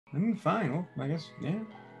Fine. Well, I guess, yeah,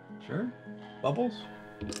 sure. Bubbles?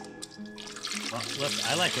 Well, look,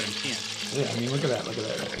 I like what I'm seeing. Yeah, I mean, look at that. Look at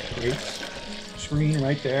that. Great screen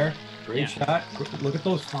right there. Great shot. Look at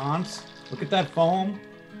those fonts. Look at that foam.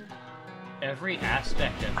 Every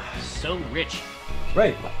aspect of it is so rich.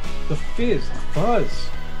 Right. The fizz, the fuzz.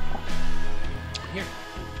 Here.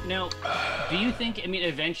 Now, do you think, I mean,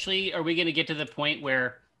 eventually, are we going to get to the point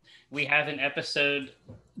where we have an episode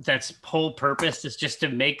that's whole purpose is just to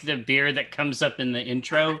make the beer that comes up in the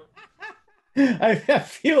intro? I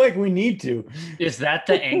feel like we need to. Is that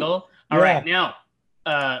the angle? All right. Now,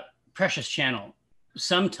 Precious Channel,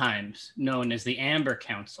 sometimes known as the Amber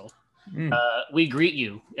Council, we greet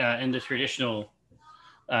you in the traditional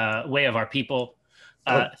way of our people.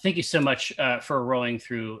 Thank you so much for rolling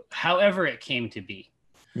through however it came to be.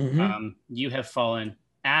 You have fallen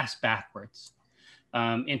ass backwards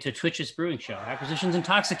into Twitch's brewing show, Acquisitions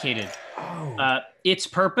Intoxicated. Its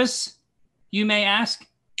purpose, you may ask?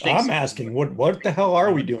 I'm asking, what the hell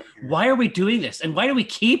are we doing here? Why are we doing this? And why do we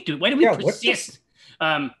keep doing it? Why do we persist?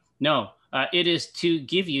 No, it is to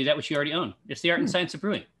give you that which you already own. It's the art and science of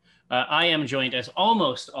brewing. I am joined, as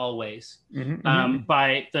almost always,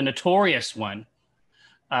 by the notorious one,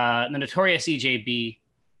 the notorious EJB,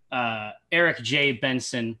 Eric J.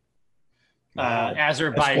 Benson,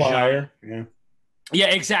 Azerbaijan. Esquire. Yeah,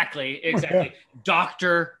 exactly.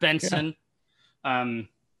 Dr. Benson.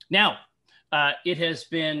 Now, it has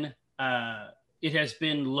been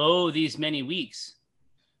lo these many weeks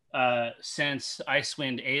since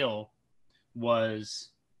Icewind Ale was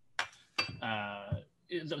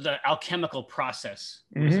the alchemical process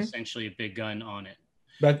was essentially begun on it.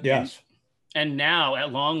 But yes, and now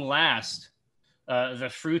at long last, the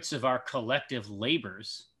fruits of our collective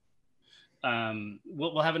labors,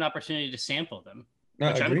 we'll have an opportunity to sample them,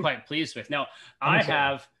 which I'm quite pleased with. Now, I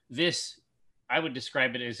have this. I would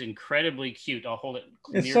describe it as incredibly cute. I'll hold it.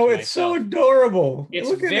 It's so adorable.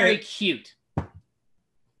 It's very cute.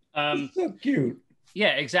 It's so cute.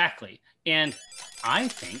 Yeah, exactly. And I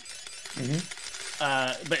think,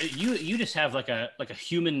 but you just have like a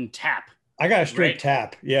human tap. I got a straight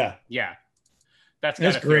tap. Yeah. Yeah. That's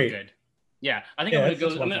great. Good. Yeah, I think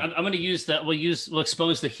I'm gonna use that. We'll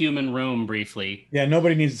expose the human room briefly. Yeah,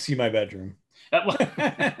 nobody needs to see my bedroom.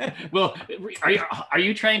 Well, are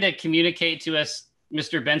you trying to communicate to us,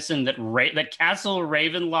 Mr. Benson, that Castle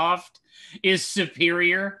Ravenloft is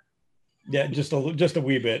superior? Yeah, just a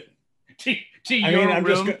wee bit. To your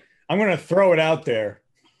room? I'm going to throw it out there.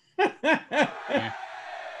 Yeah.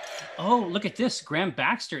 Oh, look at this! Graham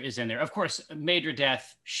Baxter is in there. Of course, Major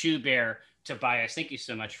Death, Shoe Bear, Tobias. Thank you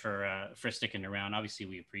so much for sticking around. Obviously,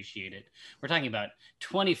 we appreciate it. We're talking about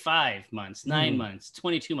 25 months, 9 months,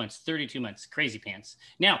 22 months, 32 months. Crazy pants.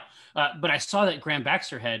 Now, but I saw that Graham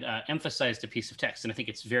Baxter had emphasized a piece of text, and I think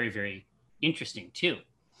it's very, very interesting too.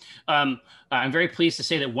 I'm very pleased to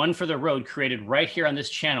say that One for the Road, created right here on this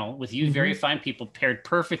channel with you very fine people, paired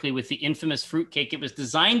perfectly with the infamous fruitcake it was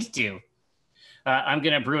designed to. I'm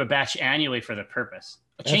going to brew a batch annually for the purpose.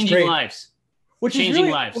 Changing lives. Which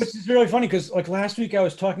is really funny because like last week I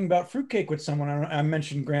was talking about fruitcake with someone. I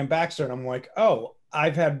mentioned Graham Baxter and I'm like, oh, I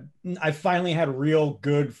finally had real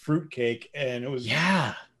good fruitcake, and it was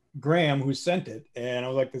Graham who sent it, and I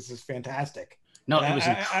was like, this is fantastic. No, it was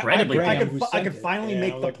incredibly good. I could finally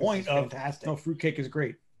make the point of no, fruitcake is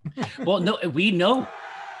great. Well, no, we know.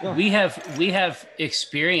 Yeah. We have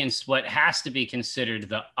experienced what has to be considered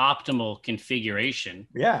the optimal configuration.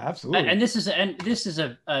 Yeah, absolutely. And this is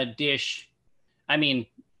a dish, I mean,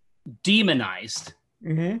 demonized,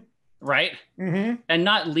 right? And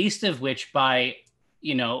not least of which by,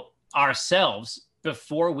 ourselves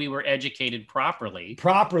before we were educated properly.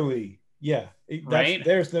 Yeah. Right.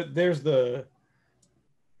 There's the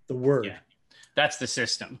word. Yeah. That's the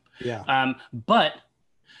system. Yeah. But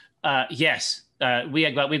yes,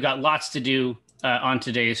 we've got lots to do on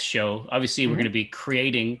today's show. Obviously, we're going to be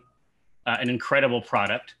creating an incredible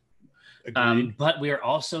product. But we are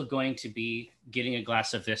also going to be getting a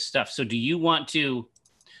glass of this stuff. So do you want to,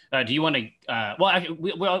 it's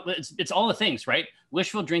all the things, right?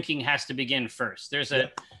 Wishful drinking has to begin first.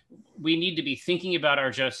 We need to be thinking about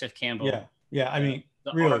our Joseph Campbell. Yeah. Yeah. I mean,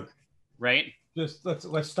 really, arc, right? Just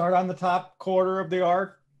let's start on the top quarter of the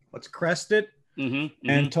arc. Let's crest it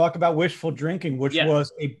and talk about wishful drinking, which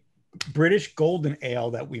was a British golden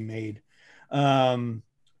ale that we made.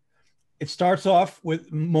 It starts off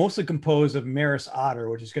with mostly composed of Maris Otter,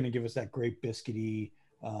 which is going to give us that great biscuity,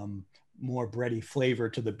 more bready flavor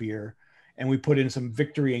to the beer. And we put in some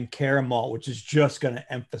Victory and Caramel, which is just going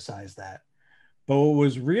to emphasize that. But what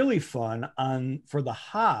was really fun for the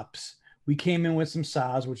hops, We came in with some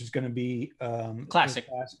Saaz, which is going to be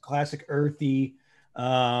classic earthy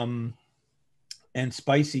and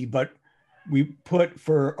spicy, but we put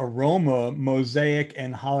for aroma Mosaic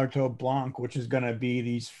and Hallertau Blanc, which is going to be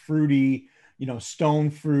these fruity, stone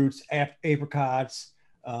fruits, apricots,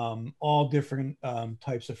 all different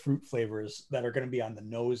types of fruit flavors that are going to be on the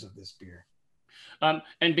nose of this beer.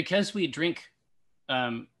 And because we drink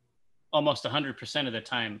almost 100% of the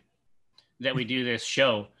time that we do this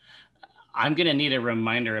show, I'm going to need a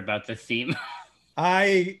reminder about the theme.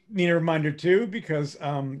 I need a reminder too, because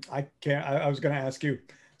I was going to ask you.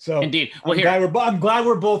 So indeed. Well, I'm glad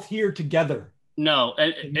we're both here together. No,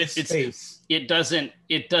 it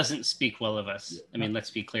doesn't speak well of us. I mean, let's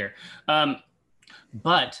be clear.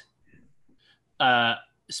 But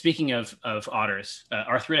speaking of otters,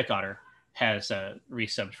 Arthritic Otter has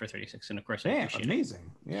resubbed for 36, and of course, I appreciate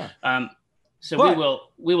amazing. It. Yeah. So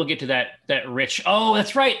we will get to that rich. Oh,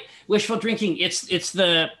 that's right. Wishful drinking. It's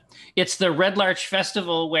the Red Larch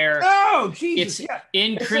Festival where Jesus,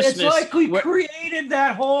 in Christmas. It's like we created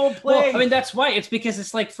that whole place. Well, I mean, that's why. It's because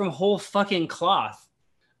it's like from whole fucking cloth.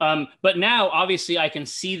 But now obviously I can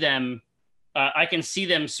see them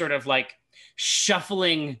sort of like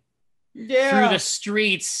shuffling through the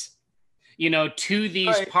streets, to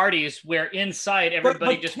these parties where inside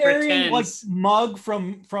everybody just pretends like mug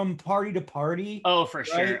from party to party. Oh, for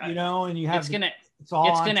sure. And you have it's gonna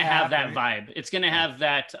have that vibe. It's gonna have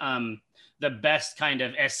that the best kind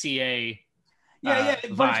of SCA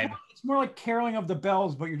vibe. It's more like caroling of the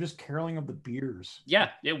bells, but you're just caroling of the beers. Yeah,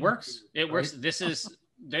 it works. It works. This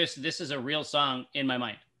is a real song in my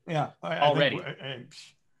mind. Yeah, already.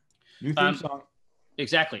 New theme song.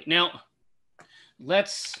 Exactly. Now,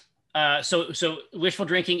 let's. So wishful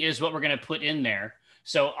drinking is what we're going to put in there.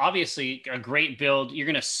 So obviously, a great build. You're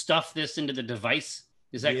going to stuff this into the device.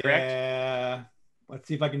 Is that correct? Yeah. Let's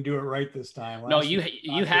see if I can do it right this time. You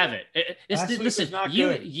have it. Listen,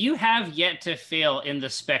 you have yet to fail in the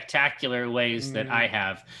spectacular ways that I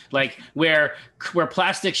have, like where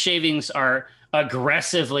plastic shavings are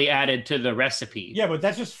aggressively added to the recipe. Yeah, but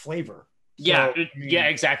that's just flavor. Yeah,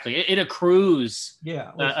 exactly. It accrues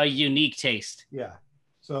a unique taste. Yeah.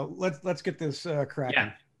 So let's get this cracking.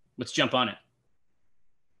 Yeah, let's jump on it.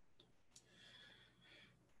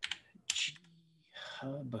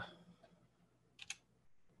 G-Hub.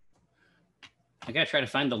 I gotta try to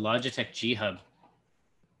find the Logitech G-Hub.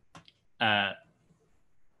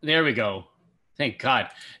 There we go. Thank God.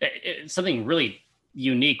 Something really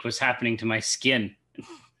unique was happening to my skin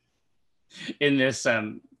in this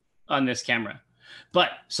on this camera.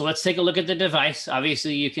 But so let's take a look at the device.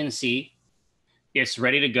 Obviously, you can see it's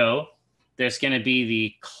ready to go. There's going to be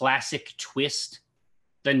the classic twist,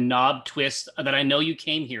 the knob twist that I know you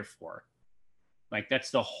came here for. Like,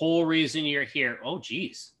 that's the whole reason you're here. Oh,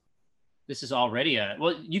 geez. This is already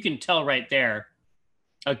well, you can tell right there,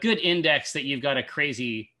 a good index that you've got a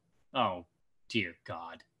crazy, oh, dear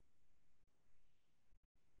God.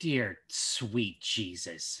 Dear sweet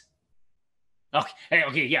Jesus.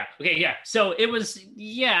 Okay, yeah. So it was,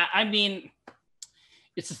 I mean,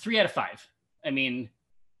 it's a 3 out of 5. I mean,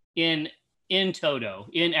 in toto,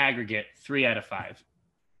 in aggregate, 3 out of 5.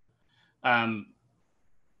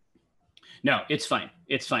 No, it's fine.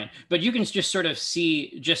 It's fine. But you can just sort of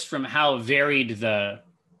see just from how varied the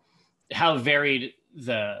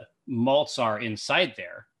malts are inside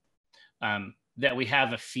there, that we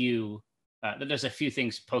have that there's a few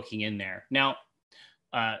things poking in there. Now,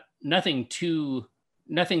 nothing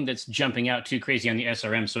that's jumping out too crazy on the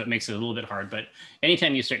SRM, so it makes it a little bit hard. But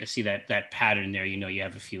anytime you start to see that pattern there, you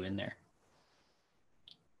have a few in there.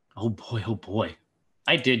 Oh boy.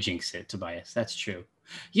 I did jinx it, Tobias. That's true.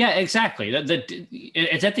 Yeah, exactly.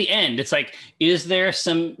 It's at the end. It's like, is there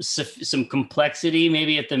some complexity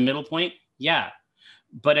maybe at the middle point? Yeah.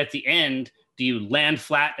 But at the end, do you land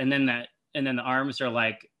flat and then the arms are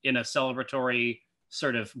like in a celebratory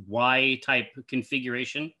sort of Y type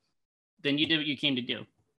configuration? Then you did what you came to do.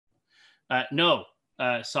 No,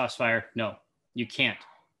 Saucefire, no, you can't.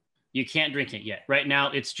 You can't drink it yet. Right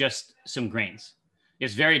now, it's just some grains.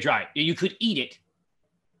 It's very dry. You could eat it.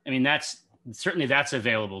 I mean, that's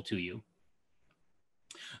available to you.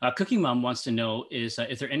 Cooking Mom wants to know, is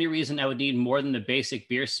there any reason I would need more than the basic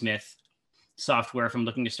Beersmith software if I'm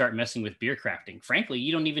looking to start messing with beer crafting? Frankly,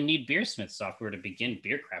 you don't even need Beersmith software to begin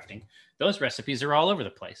beer crafting. Those recipes are all over the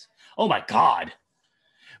place. Oh my God.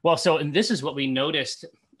 Well, and this is what we noticed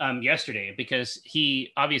yesterday, because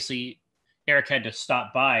Eric had to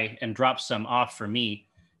stop by and drop some off for me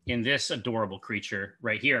in this adorable creature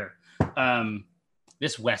right here,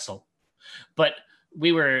 this Wessel. But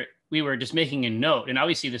we were we were just making a note, and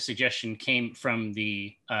obviously the suggestion came from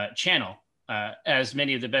the channel, as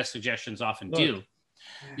many of the best suggestions often do.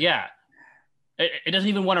 Yeah. It doesn't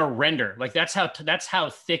even want to render. Like that's how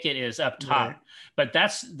thick it is up top. Right. But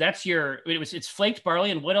it's flaked barley,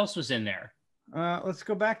 and what else was in there? Let's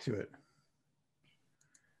go back to it.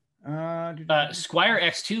 Squire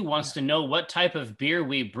X2 wants to know what type of beer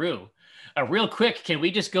we brew. Real quick, can we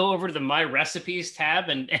just go over to the My Recipes tab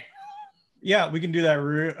and Yeah, we can do that.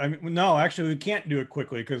 I mean, no, actually, we can't do it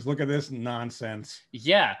quickly because look at this nonsense.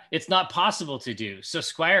 Yeah, it's not possible to do. So,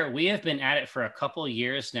 Squire, we have been at it for a couple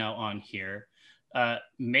years now on here,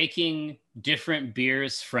 making different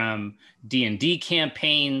beers from D&D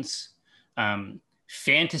campaigns,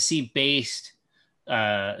 fantasy-based,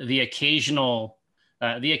 the occasional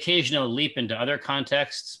leap into other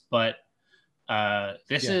contexts. But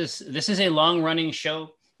this is a long-running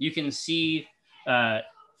show. You can see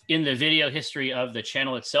in the video history of the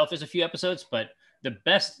channel itself, there's a few episodes, but the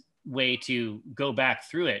best way to go back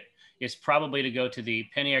through it is probably to go to the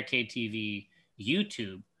Penny Arcade TV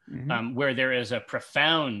YouTube, where there is a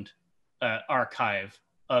profound archive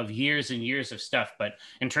of years and years of stuff. But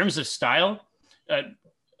in terms of style,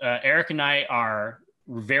 Eric and I are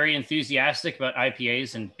very enthusiastic about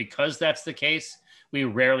IPAs, and because that's the case, we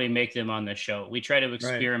rarely make them on the show. We try to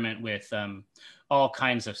experiment with all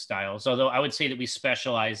kinds of styles. Although I would say that we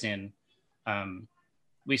specialize in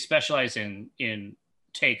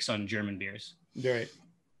takes on German beers. Right.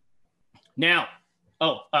 Now,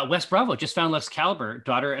 West Bravo just found Excalibur.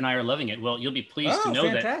 Daughter and I are loving it. Well, you'll be pleased to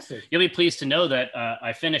know fantastic. You'll be pleased to know that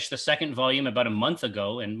I finished the second volume about a month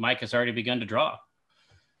ago, and Mike has already begun to draw.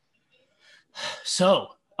 So,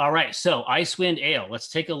 all right. So, Icewind Ale. Let's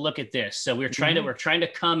take a look at this. So, we're trying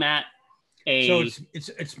to come at a. So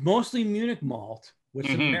it's mostly Munich malt with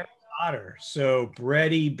some Mary Otter. So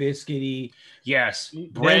bready, biscuity. Yes,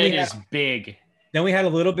 bread is big. Then we had a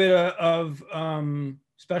little bit of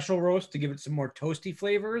special roast to give it some more toasty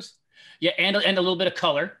flavors. Yeah, and a little bit of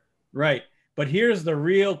color. Right. But here's the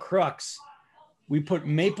real crux. We put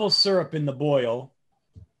maple syrup in the boil.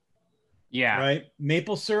 Yeah. Right.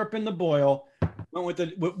 Maple syrup in the boil. Went with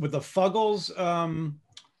the Fuggles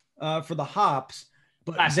for the hops,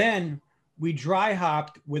 but then we dry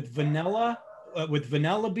hopped with vanilla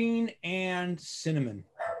bean and cinnamon.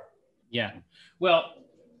 Yeah. Well,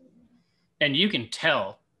 and you can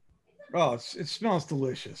tell. Oh, it smells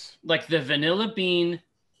delicious. Like the vanilla bean,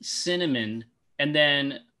 cinnamon, and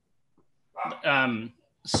then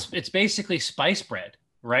it's basically spice bread,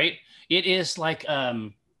 right? It is like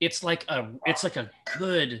it's like a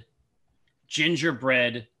good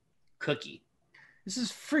gingerbread cookie. This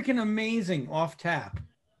is freaking amazing off tap.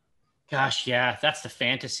 Gosh, yeah, that's the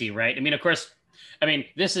fantasy, right? I mean, of course,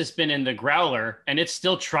 this has been in the growler, and it's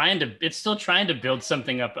still trying to build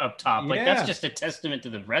something up top. Like that's just a testament to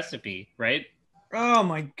the recipe, right? Oh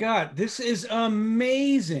my God, this is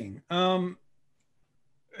amazing.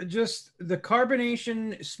 Just the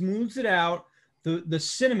carbonation smooths it out. The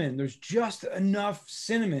cinnamon, there's just enough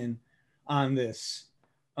cinnamon on this.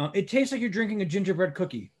 It tastes like you're drinking a gingerbread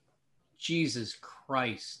cookie. Jesus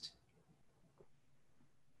Christ.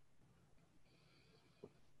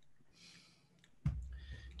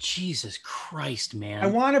 Jesus Christ, man. I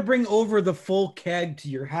want to bring over the full keg to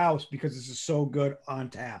your house because this is so good on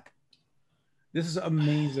tap. This is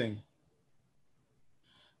amazing.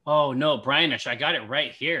 Oh, no, Brianish, I got it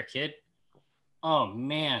right here, kid. Oh,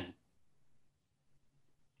 man.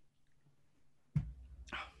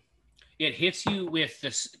 It hits you with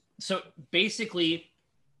this. So basically,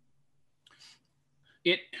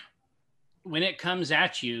 when it comes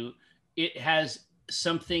at you, it has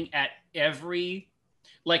something at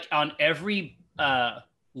on every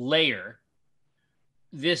layer.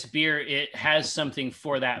 This beer, it has something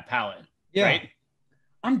for that palate. Yeah. Right?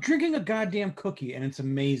 I'm drinking a goddamn cookie and it's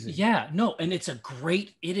amazing. Yeah, no, and it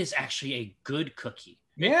is actually a good cookie.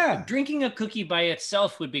 Yeah. Drinking a cookie by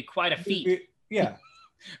itself would be quite a feat. Yeah.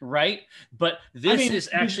 Right? But this is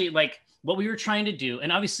actually like what we were trying to do.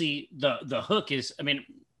 And obviously the hook is,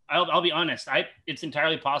 I'll be honest, it's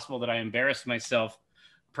entirely possible that I embarrassed myself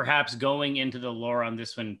perhaps going into the lore on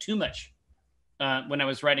this one too much when I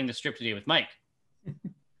was writing the script today with Mike.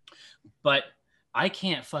 But I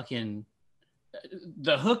can't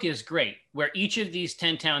the hook is great, where each of these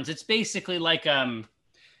 10 towns, it's basically like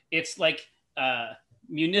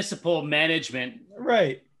municipal management.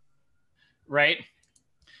 Right.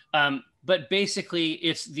 But basically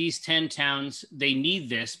it's these 10 towns, they need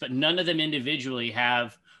this, but none of them individually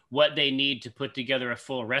have what they need to put together a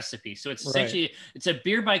full recipe. So it's essentially, it's a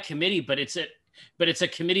beer by committee, but it's a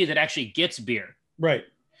committee that actually gets beer. Right.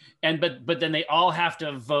 but then they all have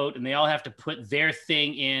to vote and they all have to put their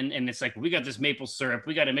thing in, and it's like, we got this maple syrup,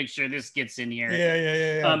 we got to make sure this gets in here.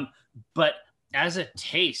 Yeah. But as a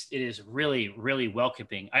taste, it is really, really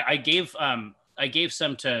welcoming. I gave some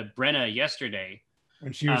to Brenna yesterday,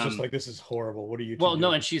 and she was just like, "This is horrible. What are you?" Well,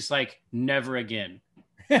 no, and she's like, "Never again.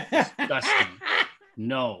 Disgusting.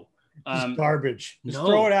 No, just garbage. Just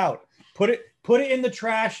throw it out. Put it in the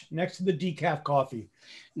trash next to the decaf coffee."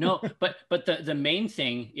 No, but the main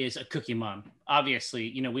thing is a Cookie Mom. Obviously,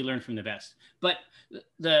 you know, we learn from the best. But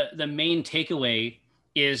the main takeaway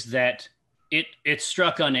is that it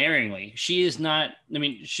struck unerringly. She is not. I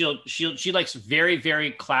mean, she likes very, very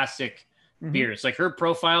classic beers. Like her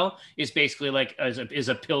profile is basically like is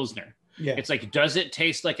a Pilsner. Yeah. It's like, does it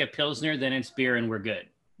taste like a Pilsner? Then it's beer and we're good.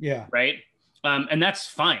 Yeah. Right. And that's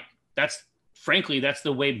fine. That's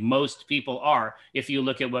the way most people are if you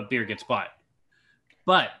look at what beer gets bought.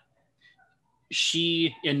 But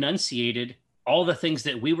she enunciated all the things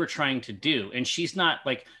that we were trying to do. And she's not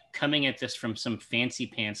like coming at this from some fancy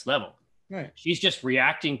pants level. Right. She's just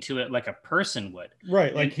reacting to it like a person would.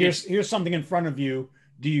 Right. Like, here's something in front of you.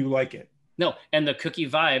 Do you like it? No. And the cookie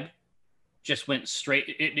vibe just went straight.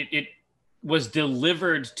 It was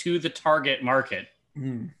delivered to the target market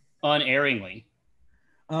unerringly.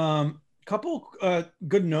 Couple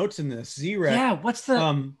good notes in this. Z-Rec. Yeah. What's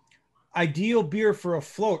the ideal beer for a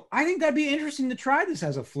float? I think that'd be interesting to try this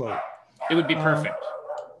as a float. It would be perfect.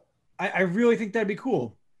 I really think that'd be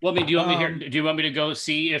cool. Well, I mean, do you want me to go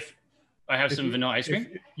see if I have some vanilla ice cream?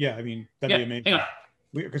 Yeah, I mean, that'd be amazing. Hang on.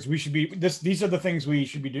 Because we should be these are the things we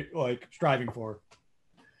should be like striving for.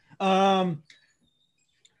 Pyro.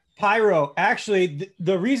 Actually,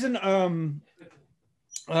 the reason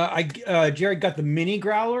Jared got the mini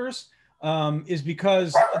growlers is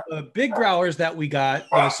because the big growlers that we got,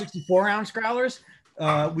 the 64-ounce growlers,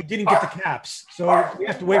 we didn't get the caps, so we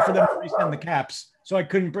have to wait for them to resend the caps. So I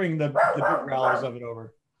couldn't bring the big growlers of it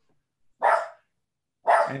over.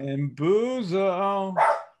 And Boozo.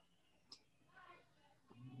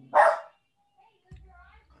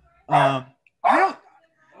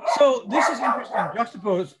 So this is interesting.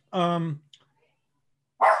 Juxtapose.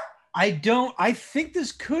 I think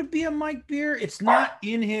this could be a Mike beer. It's not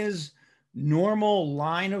in his normal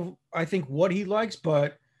line of, I think, what he likes,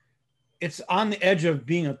 but it's on the edge of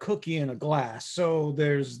being a cookie in a glass. So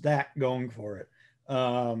there's that going for it.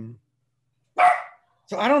 So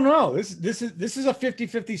I don't know. This is a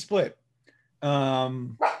 50-50 split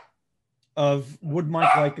of would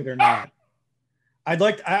Mike like it or not.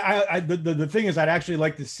 The thing is, I'd actually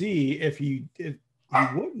like to see if he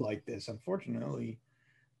would like this. Unfortunately,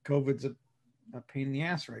 COVID's a pain in the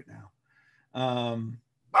ass right now.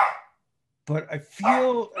 But I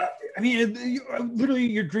feel, I mean, literally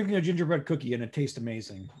you're drinking a gingerbread cookie and it tastes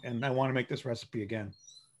amazing. And I want to make this recipe again.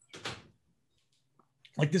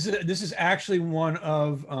 Like this is actually one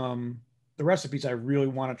of the recipes I really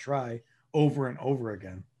want to try over and over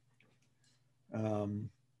again.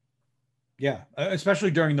 Yeah, especially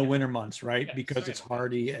during the winter months, right? Yeah, because it's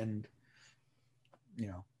hearty and, you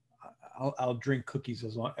know, I'll drink cookies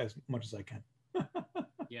as much as I can.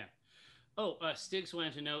 Yeah. Oh, Stiggs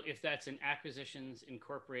wanted to know if that's an Acquisitions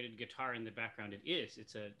Incorporated guitar in the background. It is.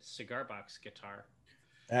 It's a cigar box guitar.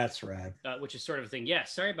 That's rad. Which is sort of a thing. Yeah.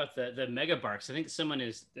 Sorry about the mega barks. I think someone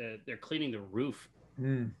is they're cleaning the roof.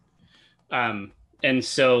 And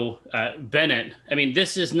so Bennett. I mean,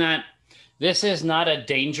 this is not a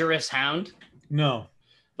dangerous hound. No.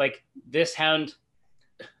 Like this hound.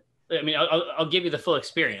 I mean, I'll give you the full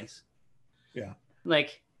experience. Yeah.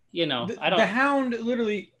 Like, you know, the hound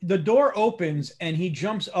literally, the door opens and he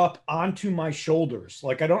jumps up onto my shoulders.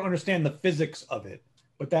 Like, I don't understand the physics of it,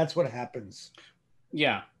 but that's what happens.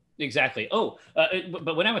 Yeah, exactly. Oh,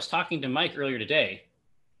 but when I was talking to Mike earlier today,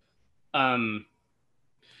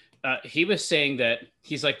 he was saying that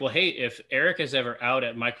he's like, well, hey, if Eric is ever out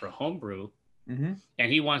at Micro Homebrew and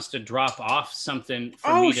he wants to drop off something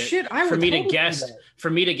for me to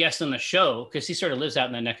guest on the show, because he sort of lives out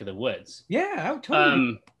in that neck of the woods. Yeah, I would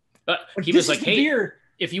totally. But he was like, hey,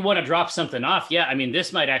 if you want to drop something off, yeah, I mean,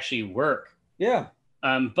 this might actually work. Yeah.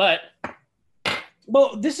 But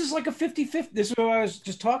well, this is like a 50-50. This is what I was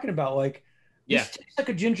just talking about. Like, this tastes like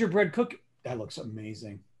a gingerbread cookie. That looks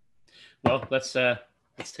amazing. Well, let's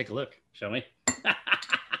take a look, shall we?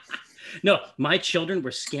 No, my children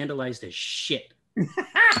were scandalized as shit.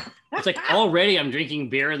 It's like already I'm drinking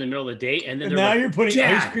beer in the middle of the day, and then now like, you're putting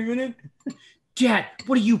ice cream in it. Dad,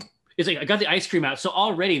 what are you? It's like I got the ice cream out, so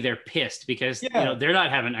already they're pissed because you know they're not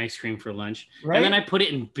having ice cream for lunch. Right? And then I put it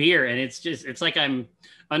in beer, and it's like I'm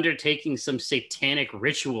undertaking some satanic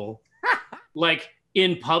ritual, like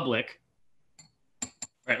in public.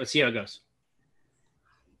 right, let's see how it goes.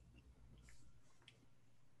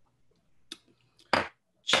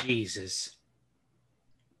 Jesus.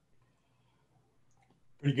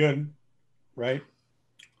 Pretty good, right?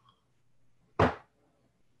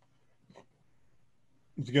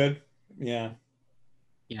 It's good. Yeah.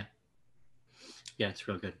 Yeah. Yeah, it's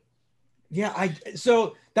real good. Yeah,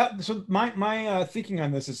 so my thinking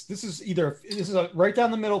on this is either this is a right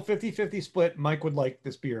down the middle 50-50 split. Mike would like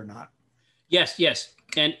this beer or not. Yes, yes.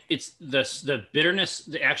 And it's the bitterness,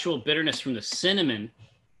 the actual bitterness from the cinnamon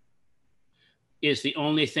is the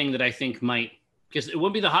only thing that I think might, because it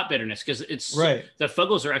wouldn't be the hot bitterness, because it's right. The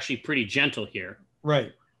Fuggles are actually pretty gentle here.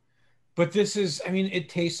 Right. But this is, I mean, it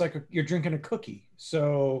tastes like you're drinking a cookie.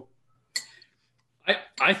 So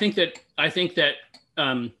I think that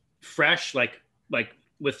fresh, like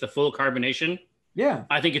with the full carbonation, yeah,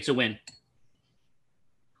 I think it's a win.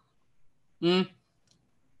 Yeah,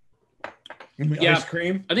 ice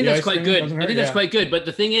cream. I think that's quite good. I think that's quite good. But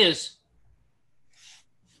the thing is,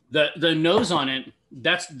 the nose on it,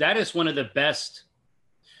 that is one of the best.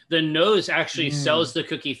 The nose actually sells the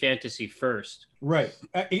cookie fantasy first. Right.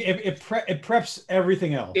 It preps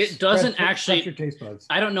everything else. It doesn't actually. Your taste buds.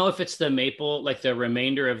 I don't know if it's the maple, like the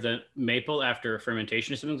remainder of the maple after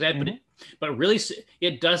fermentation or something like that, but really,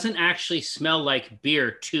 it doesn't actually smell like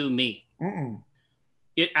beer to me.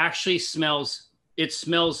 It actually smells. It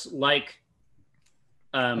smells like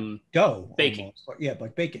dough, baking. Almost. Yeah,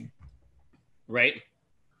 like baking. Right.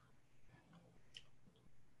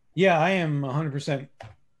 Yeah, I am 100%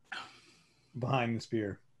 behind this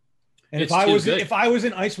beer. And if I was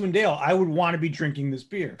in Icewind Dale, I would want to be drinking this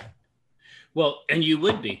beer. Well, and you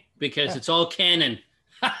would be, because it's all canon.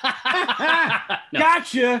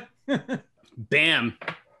 Gotcha. Bam.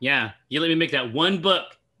 Yeah. You let me make that one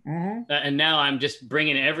book. And now I'm just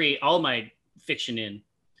bringing all my fiction in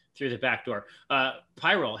through the back door.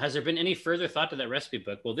 Pyro, has there been any further thought to that recipe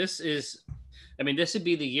book? Well, this would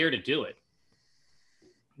be the year to do it.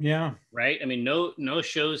 Yeah. Right. I mean, no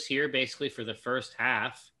shows here basically for the first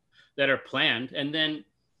half that are planned. And then,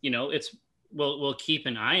 we'll keep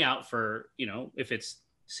an eye out for, if it's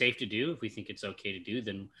safe to do, if we think it's okay to do,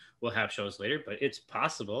 then we'll have shows later. But it's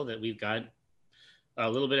possible that we've got a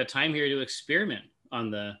little bit of time here to experiment on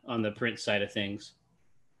the print side of things.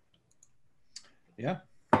 Yeah.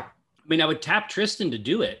 I mean, I would tap Tristan to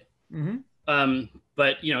do it.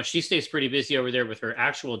 But she stays pretty busy over there with her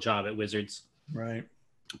actual job at Wizards. Right.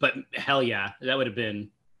 But hell yeah, that would have been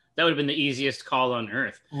the easiest call on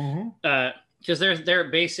earth. Because they're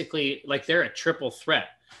basically like, they're a triple threat.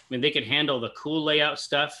 I mean, they could handle the cool layout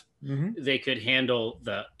stuff. They could handle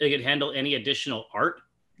any additional art.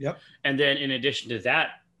 Yep. And then in addition to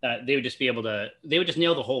that, they would just nail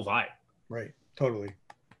the whole vibe. Right. Totally.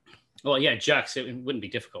 Well, yeah, Jux, it wouldn't be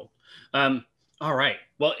difficult. All right.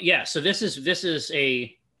 Well, yeah. So this is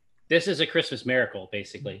a Christmas miracle,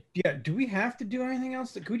 basically. Yeah. Do we have to do anything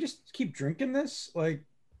else? Can we just keep drinking this? Like,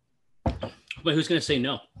 but who's going to say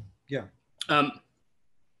no? Yeah.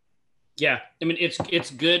 Yeah. I mean, it's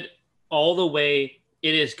good all the way.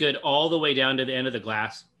 It is good all the way down to the end of the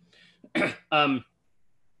glass. And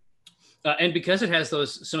because it has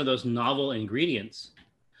some of those novel ingredients,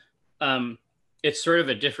 it's sort of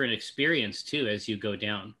a different experience too as you go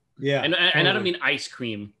down. Yeah. And I don't mean ice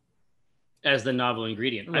cream as the novel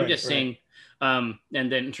ingredient. I'm just saying, and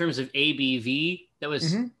then in terms of ABV, that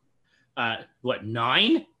was what,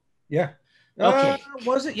 9? Yeah. Okay.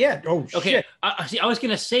 Was it? Yeah. Oh, okay. Shit. I was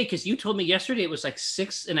gonna say, because you told me yesterday it was like 6.5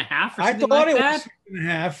 or something. I thought like it that. was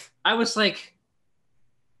 6.5. I was like,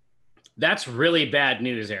 that's really bad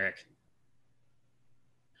news, Eric.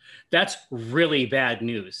 That's really bad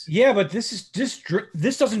news. Yeah, but this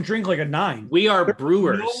doesn't drink like a 9. We are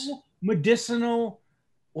brewers. No medicinal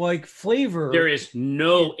like flavor. There is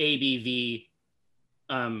no ABV.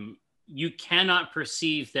 You cannot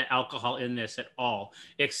perceive the alcohol in this at all,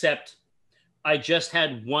 except I just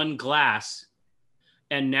had one glass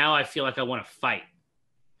and now I feel like I want to fight.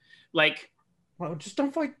 Like, well, just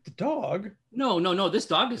don't fight the dog. No. This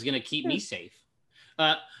dog is going to keep me safe.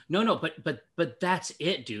 No, but that's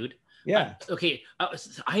it, dude. Yeah. Okay.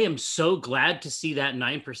 I am so glad to see that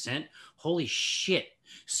 9%. Holy shit.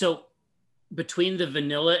 So between the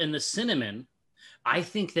vanilla and the cinnamon, I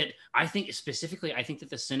think that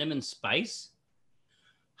the cinnamon spice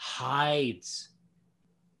hides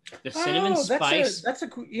the cinnamon spice. That's a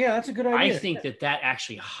good idea. I think that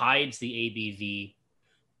actually hides the ABV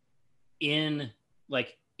in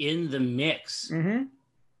the mix.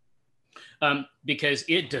 Because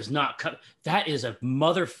it does not cut. That is a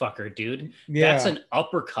motherfucker, dude. Yeah. That's an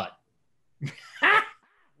uppercut.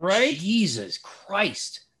 Right? Jesus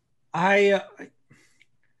Christ. I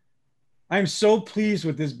I'm so pleased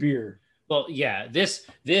with this beer. Well, yeah, this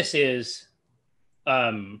is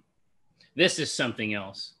something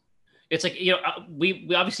else. It's like, we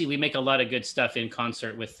obviously we make a lot of good stuff in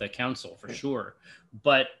concert with the council for sure,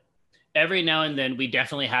 but every now and then we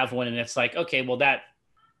definitely have one, and it's like, okay, well that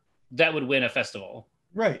would win a festival,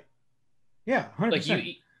 right? Yeah, 100%. Like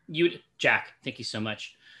you Jack, thank you so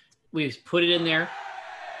much. We put it in there,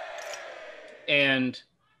 and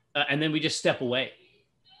then we just step away.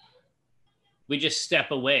 We just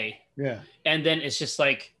step away. Yeah, and then it's just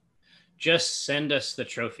like, just send us the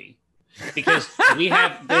trophy, because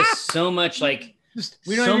there's so much there's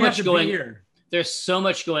so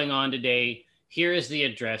much going on today. Here is the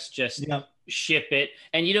address. Just ship it,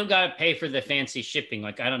 and you don't got to pay for the fancy shipping.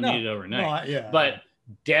 Like, I don't need it overnight. But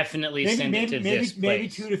definitely send it to this place. Maybe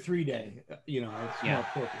 2 to 3 day. It's more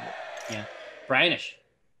appropriate. Yeah, Brianish.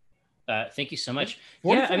 Thank you so much.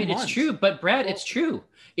 I mean, it's true, but Brad, it's true.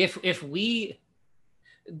 If we,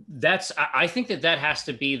 I think that has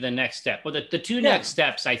to be the next step. Well, the two next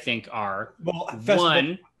steps, I think, are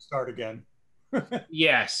one, start again.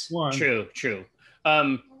 Yes, true.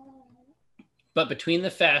 But between the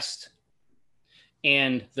fest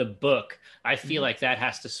and the book, I feel like that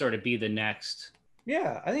has to sort of be the next.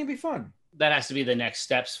 Yeah, I think it'd be fun. That has to be the next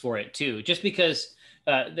steps for it too, just because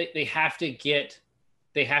they have to get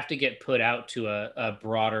put out to a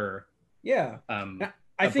broader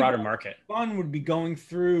I think broader market. Fun would be going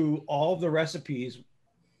through all the recipes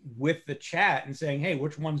with the chat and saying, hey,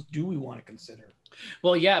 which ones do we want to consider?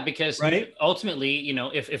 Well, yeah, because ultimately,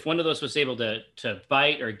 if one of those was able to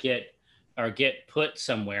bite or get put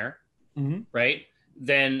somewhere, right,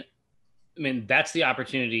 then I mean, that's the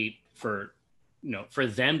opportunity for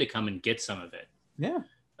them to come and get some of it. Yeah.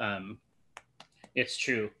 It's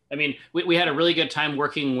true. I mean, we had a really good time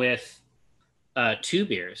working with Two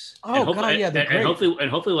Beers. Oh, God, yeah, they're great. And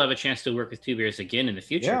hopefully we'll have a chance to work with Two Beers again in the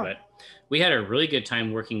future. Yeah. But we had a really good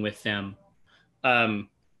time working with them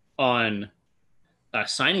on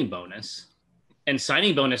Signing Bonus, and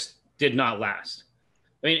Signing Bonus did not last.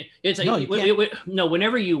 I mean, it's like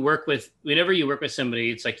whenever you work with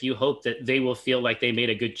somebody, it's like you hope that they will feel like they made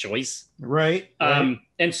a good choice, right?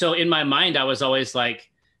 And so in my mind, I was always like,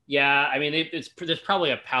 yeah, I mean, there's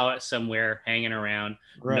probably a pallet somewhere hanging around.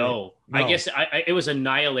 Right. No, I guess it was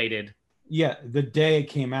annihilated. Yeah, the day it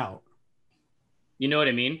came out. You know what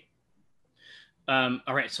I mean? All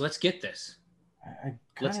right, so let's get this.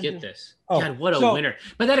 Let's get this. Oh, God, what a winner!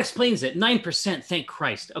 But that explains it. 9%, thank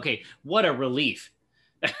Christ. Okay, what a relief.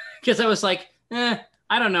 Because I was like, I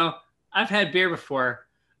don't know. I've had beer before,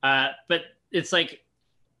 but it's like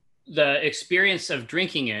the experience of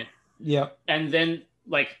drinking it. Yeah. And then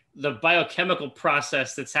like the biochemical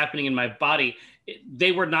process that's happening in my body,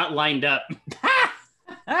 they were not lined up.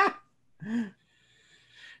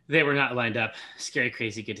 They were not lined up. Scary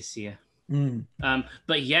Crazy, good to see you.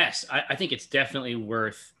 But yes, I think it's definitely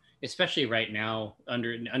worth, especially right now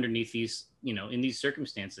underneath these, in these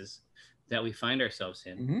circumstances that we find ourselves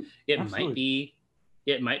in. It Absolutely.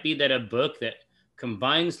 might be that a book that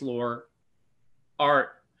combines lore,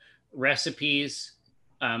 art, recipes,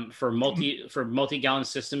 for multi-gallon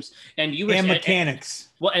systems and mechanics.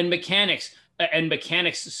 And mechanics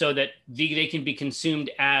so that they can be consumed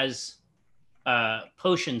as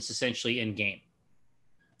potions essentially in game.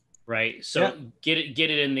 Right? So get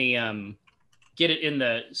it in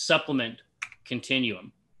the supplement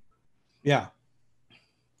continuum. Yeah.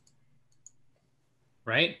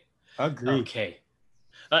 Right? Agreed. Okay.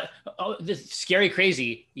 This Scary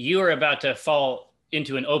Crazy, you are about to fall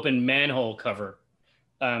into an open manhole cover,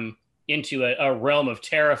 into a realm of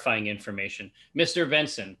terrifying information. Mr.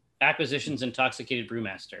 Benson, Acquisitions Intoxicated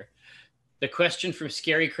Brewmaster. The question from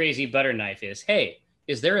Scary Crazy Butterknife is, hey,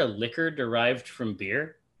 is there a liquor derived from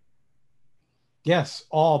beer? Yes,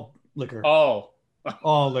 all liquor. All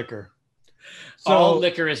liquor. So, all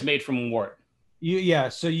liquor is made from wort.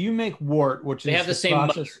 So you make wort, which they is have the same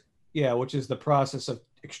process. Which is the process of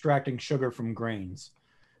extracting sugar from grains.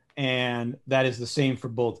 And that is the same for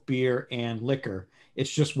both beer and liquor. It's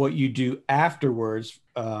just what you do afterwards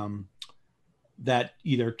that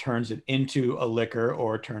either turns it into a liquor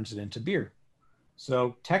or turns it into beer.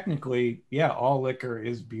 So technically, all liquor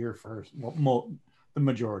is beer first. Well, the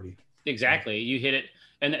majority. Exactly. You hit it.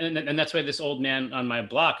 And that's why this old man on my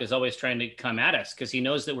block is always trying to come at us, because he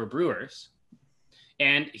knows that we're brewers.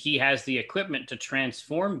 And he has the equipment to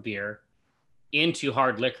transform beer into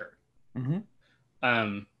hard liquor. And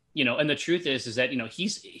the truth is that,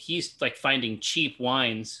 he's like finding cheap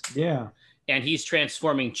wines. Yeah. And he's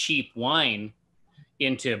transforming cheap wine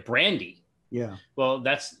into brandy. Yeah. Well,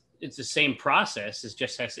 that's it's the same process. It's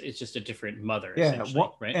just a different mother. Yeah,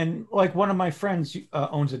 right? And like one of my friends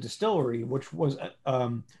owns a distillery, which was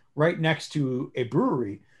right next to a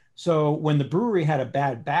brewery. So when the brewery had a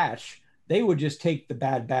bad batch, they would just take the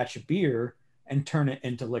bad batch of beer and turn it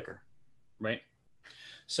into liquor. Right.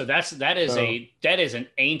 So that is an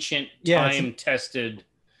ancient, time tested.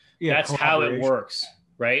 Yeah, that's how it works,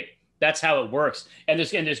 right? That's how it works. And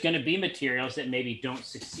there's going to be materials that maybe don't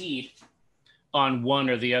succeed on one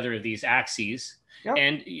or the other of these axes. Yep.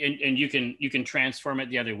 And you can transform it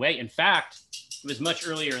the other way. In fact, it was much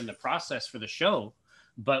earlier in the process for the show,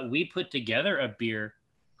 but we put together a beer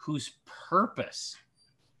whose purpose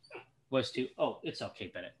was to, it's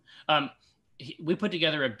okay, Bennett. We put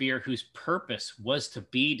together a beer whose purpose was to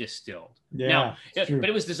be distilled. Yeah, but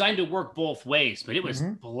it was designed to work both ways, but it was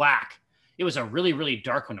black. It was a really, really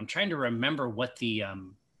dark one. I'm trying to remember what the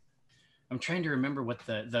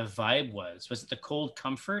vibe was. Was it the Cold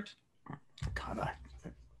Comfort? God,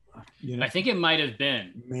 I think it might have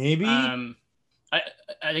been. Maybe. I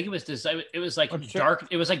think it was designed. It was like dark.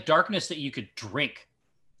 It was like darkness that you could drink.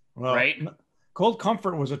 Well, right. Cold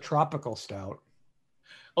Comfort was a tropical stout.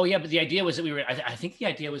 Oh yeah, but the idea was that I think the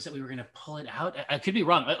idea was that we were going to pull it out. I could be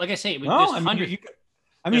wrong. Like I say,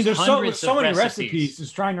 there's so many recipes.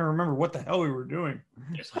 Just trying to remember what the hell we were doing.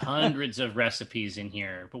 There's hundreds of recipes in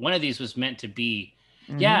here, but one of these was meant to be.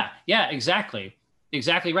 Yeah, exactly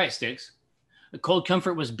right, Sticks. The Cold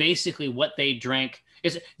Comfort was basically what they drank.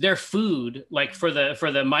 Is their food, like for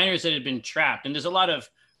the miners that had been trapped, and there's a lot of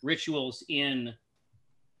rituals in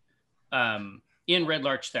Red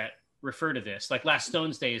Larch that refer to this. Like Last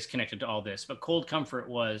Stone's Day is connected to all this, but Cold Comfort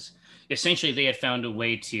was essentially they had found a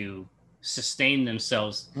way to sustain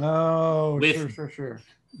themselves.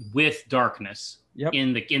 With darkness. Yep.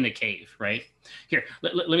 in the cave, right? Here,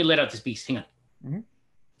 let me let out this beast. Hang on. Mm-hmm.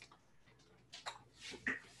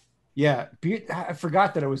 Yeah, beer, I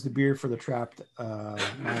forgot that it was the beer for the trapped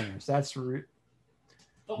miners. That's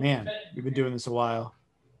man, we've been doing this a while.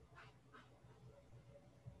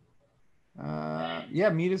 Yeah,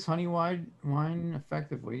 mead is honey wine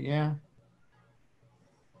effectively. Yeah.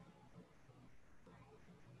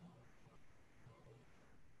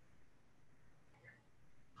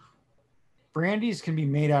 Brandies can be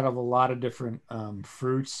made out of a lot of different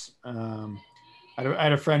fruits. I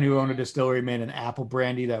had a friend who owned a distillery, made an apple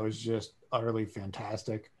brandy that was just utterly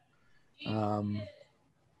fantastic. You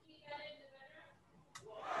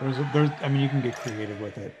can get creative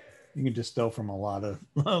with it. You can distill from a lot of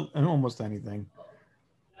almost anything.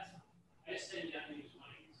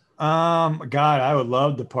 God, I would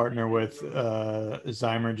love to partner with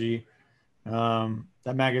Zymergy.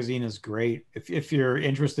 That magazine is great. If you're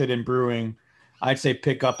interested in brewing, I'd say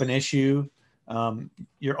pick up an issue.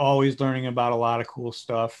 You're always learning about a lot of cool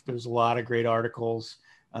stuff. There's a lot of great articles.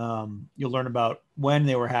 You'll learn about when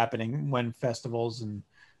they were happening, when festivals and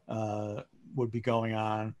would be going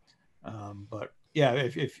on. But yeah,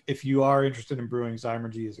 if you are interested in brewing,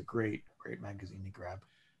 Zymergy is a great magazine to grab.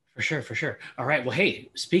 For sure. All right. Well, hey,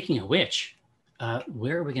 speaking of which,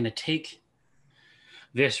 where are we going to take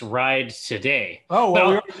this ride today? Oh, well,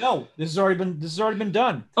 we already know. This has already been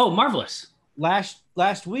done. Oh, marvelous.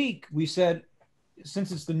 Last week we said,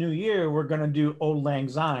 since it's the new year, we're going to do Auld Lang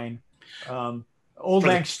Syne. Auld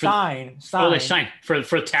Lang Stien. Auld Lang Stien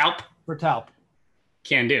for Talp. For Talp.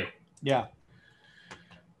 Can do. Yeah.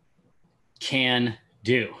 Can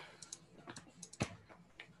do.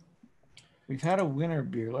 We've had a winter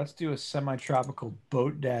beer. Let's do a semi-tropical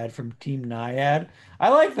Boat Dad from Team Naiad. I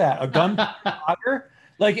like that. A gun lager.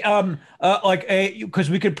 Because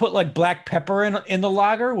we could put like black pepper in the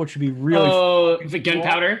lager, which would be really the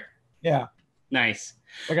gunpowder. Yeah, nice.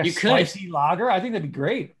 Like a spicy lager. I think that'd be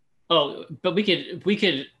great. Oh, but we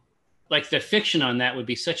could like the fiction on that would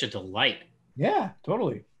be such a delight. Yeah,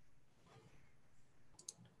 totally.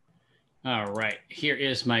 All right, here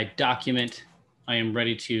is my document. I am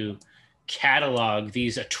ready to catalog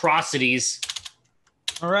these atrocities.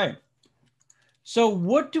 All right. So,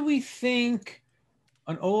 what do we think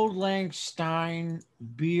an Auld Lang Syne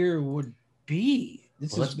beer would be?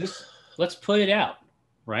 Let's put it out,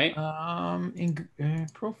 right? In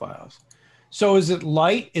profiles. So is it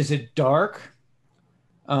light? Is it dark?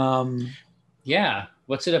 Yeah.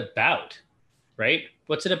 What's it about? Right?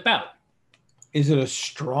 What's it about? Is it a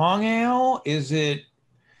strong ale? Is it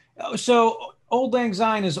so Auld Lang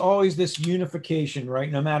Syne is always this unification, right?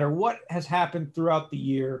 No matter what has happened throughout the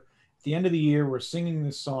year, at the end of the year, we're singing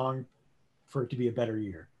this song for it to be a better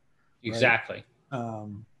year. Exactly. Right?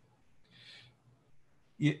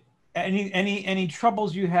 Any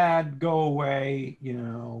troubles you had go away, you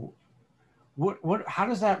know. How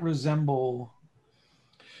does that resemble?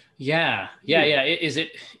 Yeah. Is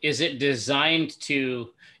it designed to?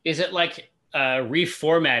 Is it like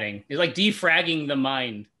reformatting? It's like defragging the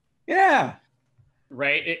mind. Yeah.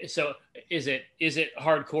 Right. So is it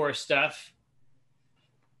hardcore stuff?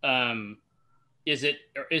 Is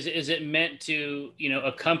it meant to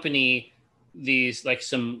accompany these like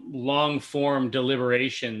some long form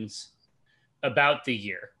deliberations about the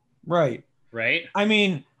year? Right. Right. I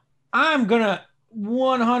mean, I'm gonna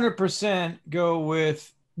 100% go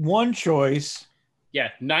with one choice. Yeah,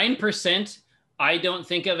 9%. I don't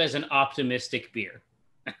think of as an optimistic beer.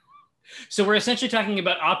 So we're essentially talking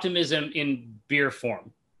about optimism in beer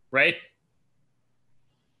form, right?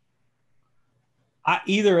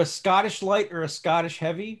 Either a Scottish light or a Scottish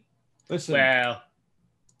heavy. Listen, Well,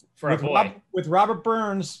 for a boy. With Robert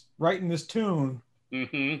Burns writing this tune,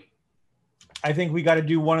 Mm-hmm. I think we got to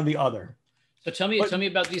do one or the other. So tell me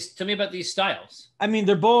about these. Tell me about these styles. I mean,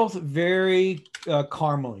 they're both very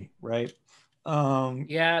caramely, right?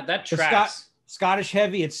 Yeah, that tracks. Scottish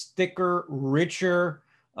heavy, it's thicker, richer.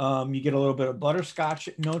 You get a little bit of butterscotch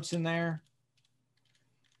notes in there.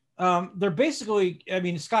 They're basically, I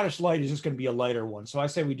mean, Scottish light is just going to be a lighter one, so I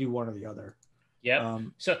say we do one or the other. Yep.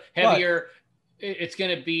 So heavier, it's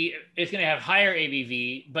going to have higher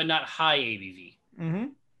ABV, but not high ABV. Mm-hmm.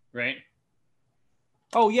 Right.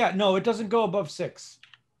 Oh yeah, no, it doesn't go above 6.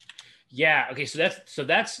 Yeah. Okay. So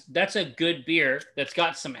that's a good beer that's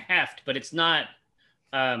got some heft, but it's not.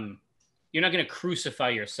 You're not going to crucify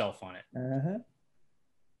yourself on it. Uh-huh.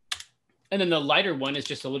 And then the lighter one is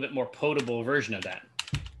just a little bit more potable version of that.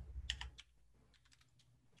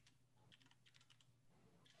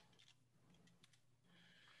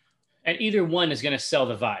 And either one is going to sell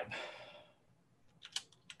the vibe.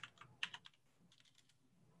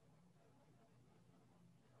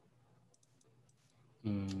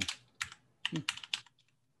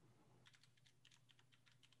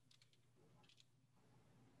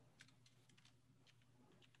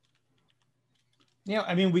 Yeah,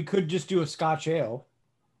 I mean, we could just do a Scotch ale.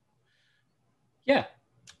 Yeah.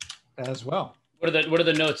 As well. What are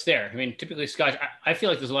the notes there? I mean, typically Scotch. I feel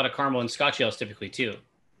like there's a lot of caramel in Scotch ales typically too.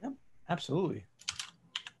 Yep, absolutely.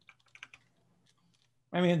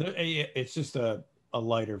 I mean, it's just a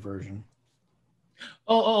lighter version.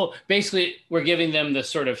 Oh, basically, we're giving them the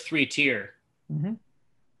sort of 3-tier. Mm-hmm.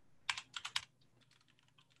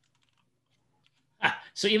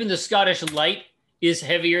 So even the Scottish light is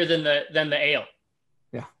heavier than the ale.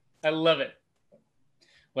 Yeah, I love it.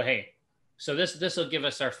 Well, hey, so this will give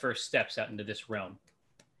us our first steps out into this realm.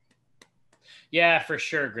 Yeah, for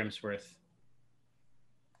sure, Grimsworth.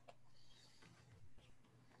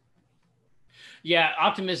 Yeah,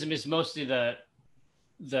 optimism is mostly the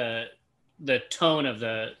tone of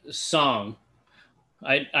the song.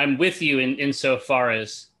 I'm with you insofar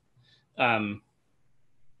as all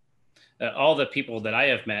the people that I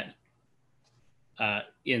have met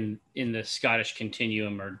in the Scottish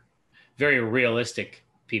continuum are very realistic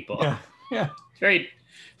people. Yeah. Very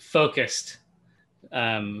focused,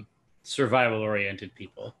 survival-oriented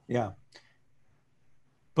people. Yeah.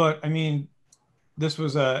 But I mean, this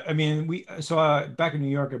was back in New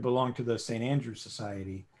York, I belonged to the St. Andrew's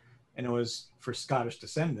Society, and it was for Scottish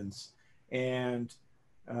descendants, and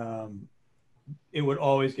it would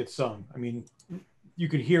always get sung. I mean, you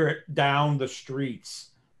could hear it down the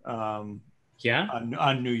streets. On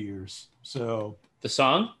New Year's. So the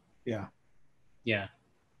song. Yeah.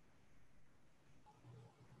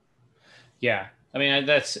 I mean,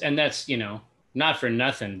 that's not for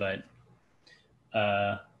nothing, but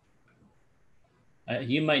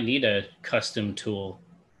you might need a custom tool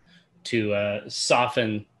to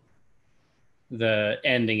soften the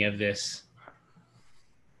ending of this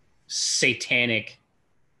satanic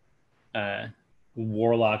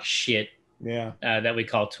warlock shit. Yeah. That we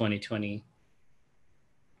call 2020.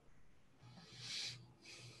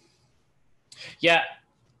 Yeah,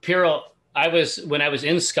 Piril, when I was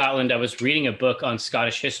in Scotland, I was reading a book on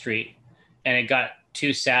Scottish history, and it got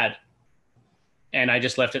too sad, and I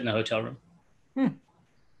just left it in the hotel room.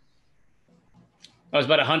 I was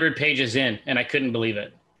about 100 pages in, and I couldn't believe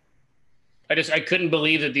it. I couldn't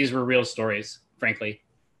believe that these were real stories, frankly.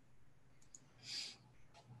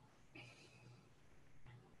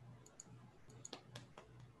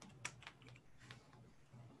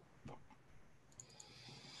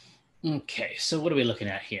 Okay, so what are we looking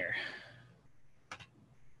at here?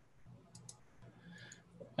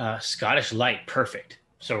 Scottish Light, perfect.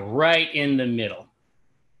 So right in the middle.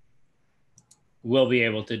 We'll be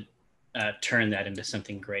able to turn that into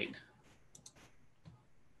something great.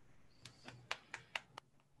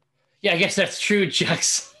 Yeah, I guess that's true,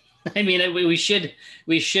 Jux. I mean, we should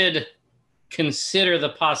consider the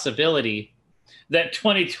possibility that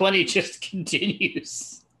 2020 just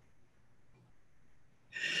continues.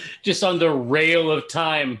 Just on the rail of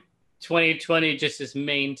time, 2020 just is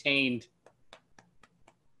maintained.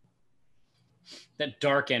 That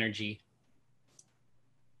dark energy.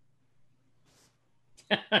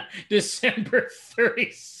 December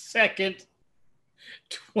 32nd,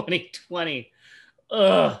 2020.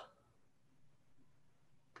 Ugh.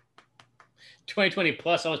 2020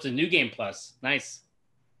 plus. Oh, it's a new game plus. Nice.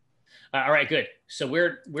 All right, good. So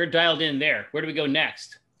we're dialed in there. Where do we go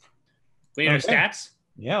next? We need our stats?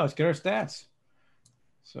 Yeah, let's get our stats.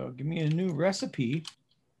 So give me a new recipe.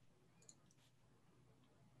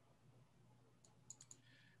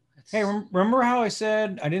 Hey, remember how I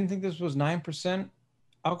said I didn't think this was 9%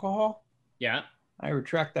 alcohol? Yeah. I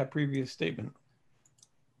retract that previous statement.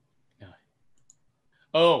 Yeah.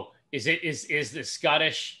 Oh, is the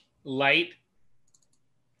Scottish light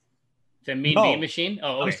the mean bean machine?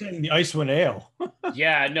 Oh, okay. I was saying the Icewind Ale.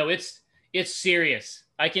 Yeah, no, it's serious.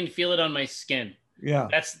 I can feel it on my skin. Yeah.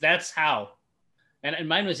 That's how. And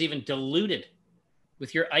mine was even diluted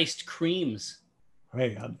with your iced creams.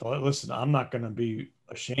 Hey, listen, I'm not going to be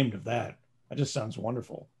ashamed of that. That just sounds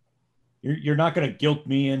wonderful. You're not going to guilt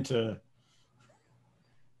me into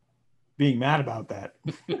being mad about that.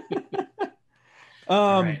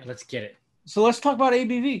 All right, let's get it. So let's talk about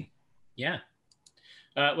ABV. Yeah.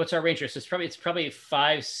 What's our range here? So it's probably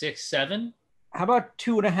 5, 6, 7. How about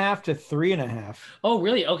 2.5 to 3.5? Oh,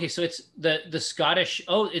 really? Okay, so it's the Scottish.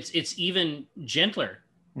 Oh, it's even gentler.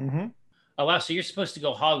 Mm-hmm. Oh wow, so you're supposed to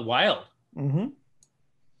go hog wild. Mm-hmm.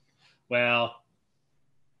 Well,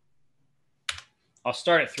 I'll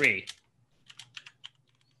start at 3.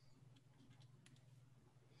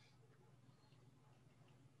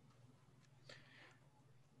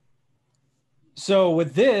 So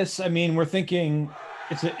with this, I mean, we're thinking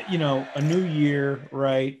it's a new year,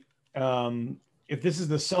 right? If this is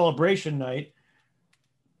the celebration night,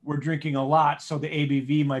 we're drinking a lot, so the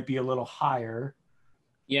ABV might be a little higher.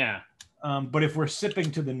 Yeah. But if we're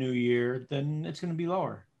sipping to the new year, then it's going to be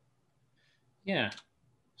lower. Yeah.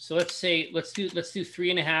 So let's do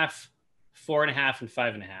 3.5, 4.5, and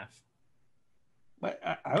 5.5. But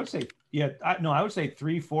I would say, I would say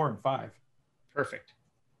 3, 4, and 5. Perfect.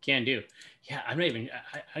 Can do. Yeah, I don't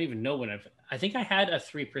even know when I think I had a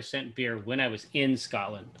 3% beer when I was in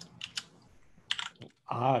Scotland.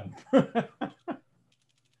 Odd. Because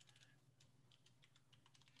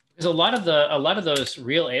a lot of those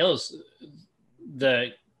real ales,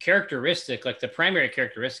 the characteristic, like the primary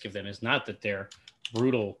characteristic of them is not that they're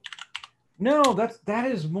brutal. No, that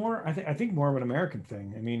is more, I think more of an American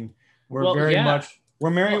thing. I mean, we're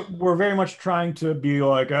very much trying to be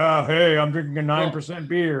like, oh, hey, I'm drinking a 9%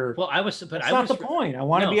 beer. Well, that's not the point. I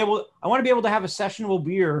want to be able to have a sessionable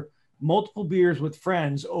beer, multiple beers with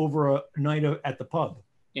friends over a night at the pub.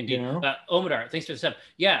 Indeed. Omidar, thanks for the sub.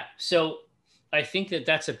 Yeah, so I think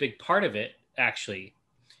that's a big part of it, actually,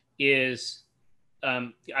 is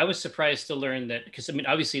I was surprised to learn that, because, I mean,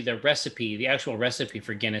 obviously the actual recipe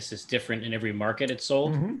for Guinness is different in every market it's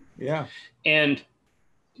sold. Mm-hmm. Yeah. And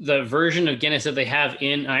the version of Guinness that they have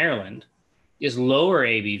in Ireland is lower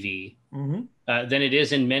ABV than it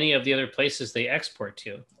is in many of the other places they export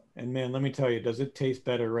to. And man, let me tell you, does it taste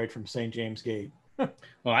better right from St. James Gate?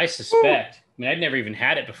 Well, I suspect. I mean, I'd never even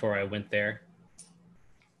had it before I went there.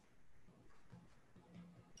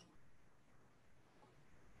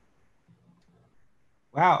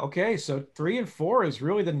 Wow. Okay, so 3 and 4 is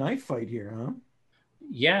really the knife fight here, huh?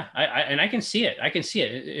 Yeah, I can see it. I can see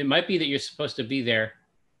it. It might be that you're supposed to be there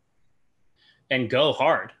and go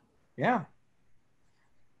hard. Yeah.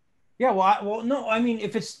 Yeah. Well, no. I mean,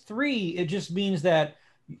 if it's 3, it just means that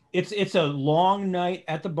it's a long night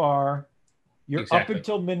at the bar. You're up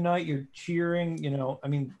until midnight. You're cheering. I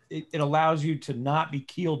mean, it allows you to not be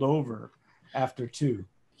keeled over after 2.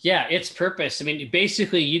 Yeah, it's purpose. I mean,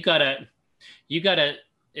 basically, you gotta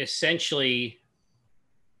essentially,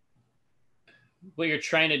 what you're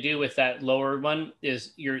trying to do with that lower one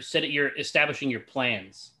is you're establishing your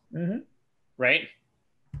plans, right?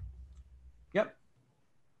 Yep.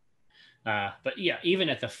 But yeah, even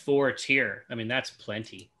at the 4 tier, I mean, that's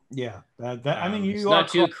plenty. Yeah, I mean, it's not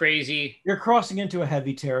too crazy. You're crossing into a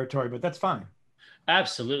heavy territory, but that's fine.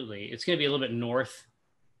 Absolutely, it's going to be a little bit north.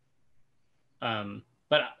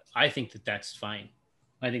 But I think that's fine.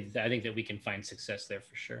 I think that we can find success there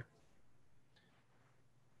for sure.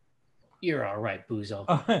 You're all right, Boozle.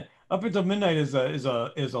 Up until midnight is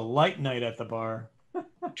a light night at the bar.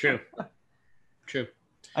 True.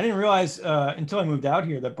 I didn't realize until I moved out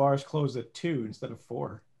here that bars close at 2 instead of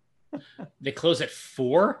 4. They close at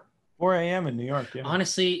 4? 4 a.m. in New York. Yeah.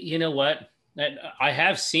 Honestly, you know what? I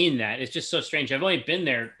have seen that. It's just so strange. I've only been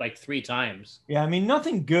there like 3 times. Yeah, I mean,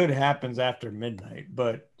 nothing good happens after midnight,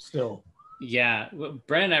 but still. Yeah,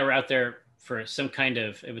 Brent and I were out there for some kind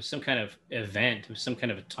of event. It was some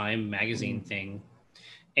kind of a Time magazine thing,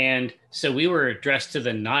 and so we were dressed to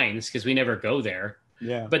the nines because we never go there.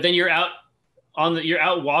 Yeah. But then you're out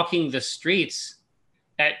walking the streets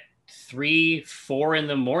at 3, 4 in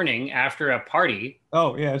the morning after a party.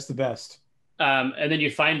 Oh yeah, it's the best. And then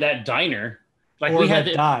you find that diner. Like or we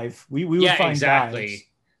had dive. We would find exactly. dives.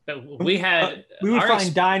 But we had we would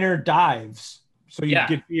find diner dives, so you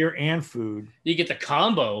get beer and food. You get the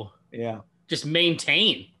combo. Yeah. Just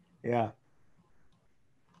maintain. Yeah.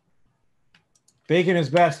 Bacon is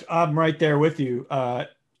best. I'm right there with you.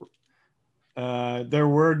 There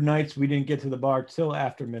were nights we didn't get to the bar till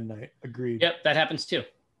after midnight. Agreed. Yep, that happens too.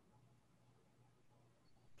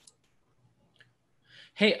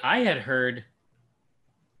 Hey, I had heard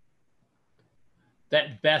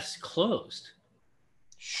that Beth's closed.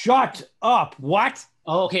 Shut up. What?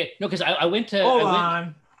 Oh, okay. No, because I went to... Hold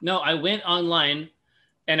on. No, I went online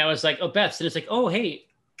and I was like, oh, Beth's. And it's like, oh, hey,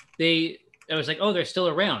 I was like, oh, they're still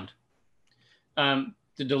around.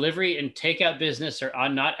 The delivery and takeout business are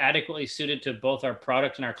not adequately suited to both our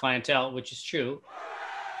product and our clientele, which is true.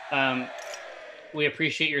 We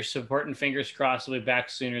appreciate your support and fingers crossed we'll be back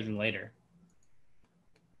sooner than later.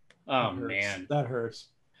 Oh, man. That hurts.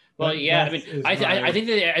 Well, yeah, I mean, I think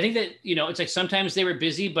that, you know, it's like sometimes they were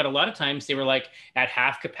busy, but a lot of times they were like at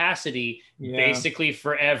half capacity, basically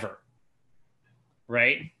forever.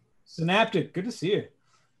 Right? Synaptic, good to see you.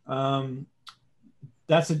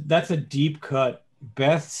 That's a deep cut.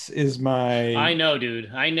 Beth's is my... I know,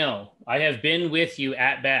 dude. I know. I have been with you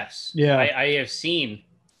at Beth's. Yeah. I have seen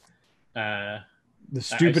the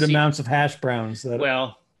stupid amounts of hash browns that...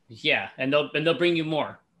 Well, yeah, and they'll bring you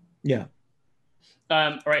more. Yeah.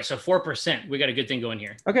 All right, so 4%. We got a good thing going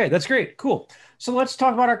here. Okay, that's great. Cool. So let's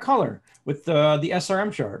talk about our color with the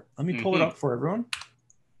SRM chart. Let me pull it up for everyone.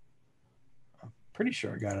 I'm pretty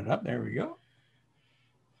sure I got it up. There we go.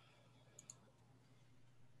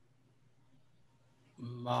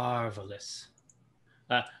 Marvelous.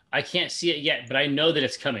 I can't see it yet, but I know that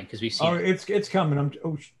it's coming because we've seen it. It's coming.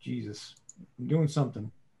 Oh, Jesus. I'm doing something.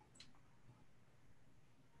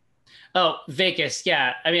 Oh, Vegas.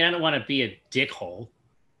 Yeah. I mean, I don't want to be a dickhole.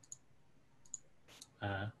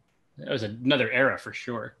 That was another era for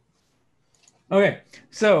sure. Okay.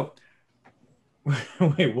 So,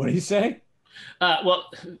 wait, what did he say?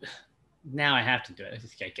 Well, now I have to do it,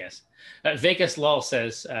 I guess. Vegas Lull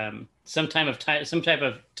says some type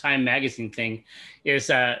of Time magazine thing. Is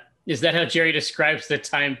that how Jerry describes the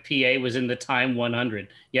Time PA was in the Time 100?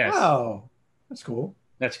 Yes. Oh, that's cool.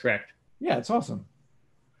 That's correct. Yeah, it's awesome.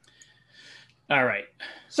 All right.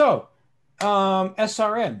 So,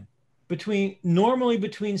 SRM normally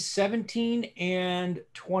between 17 and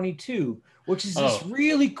 22, which is this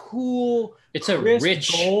really cool. It's a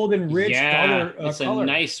rich gold and rich color. It's a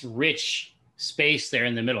nice rich space there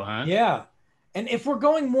in the middle, huh? Yeah. And if we're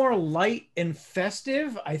going more light and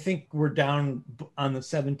festive, I think we're down on the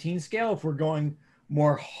 17 scale. If we're going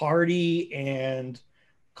more hearty and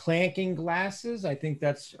clanking glasses, I think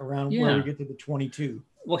that's around where we get to the 22.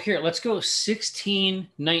 Well, here, let's go 16,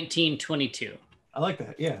 19, 22. I like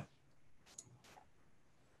that. Yeah.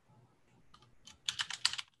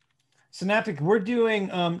 Synaptic, we're doing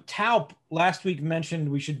Taup last week mentioned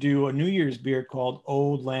we should do a New Year's beer called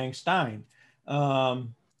Auld Lang Stien.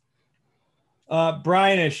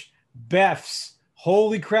 Brianish, Beth's.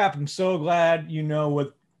 Holy crap, I'm so glad you know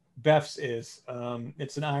what Beth's is.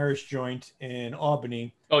 It's an Irish joint in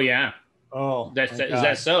Albany. Oh, yeah. Oh, is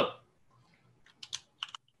that so?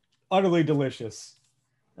 Utterly delicious.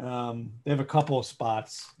 They have a couple of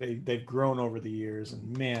spots. They've grown over the years,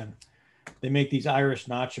 and man, they make these Irish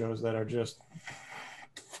nachos that are just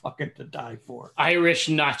fucking to die for. Irish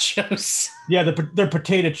nachos. Yeah, they're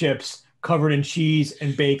potato chips covered in cheese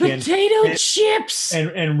and bacon. Potato chips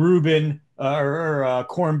and Reuben or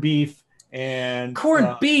corned beef and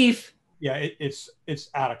corned beef. Yeah, it's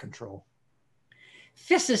out of control.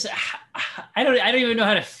 This is I don't even know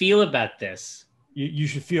how to feel about this. You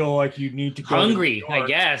should feel like you need to go hungry, I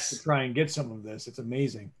guess, to try and get some of this. It's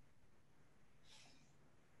amazing.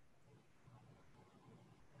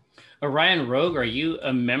 Orion Rogue, are you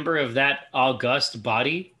a member of that august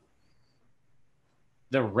body?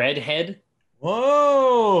 The redhead?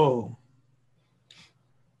 Whoa!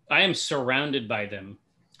 I am surrounded by them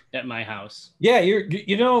at my house. Yeah,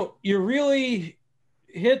 you really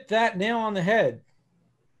hit that nail on the head.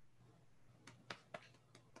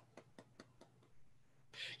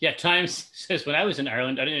 Yeah, Times says, when I was in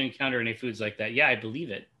Ireland, I didn't encounter any foods like that. Yeah, I believe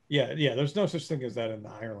it. Yeah, yeah. There's no such thing as that in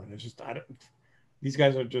Ireland. It's just these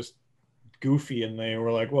guys are just goofy, and they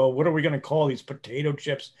were like, "Well, what are we going to call these potato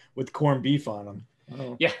chips with corned beef on them?"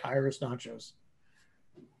 Oh, yeah, Irish nachos.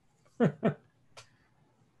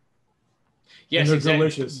 Yes, they're exactly.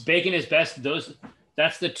 delicious. Bacon is best.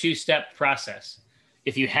 That's the two-step process.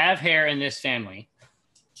 If you have hair in this family,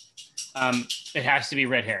 it has to be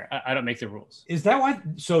red hair. I don't make the rules. Is that why?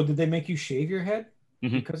 So did they make you shave your head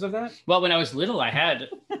because of that? Well, when I was little, I actually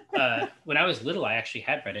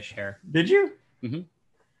had reddish hair. Did you? Mm-hmm.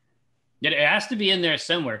 It has to be in there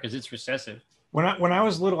somewhere because it's recessive. When I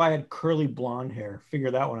was little, I had curly blonde hair.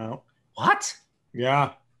 Figure that one out. What?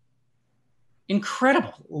 Yeah.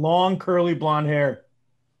 Incredible. Long curly blonde hair.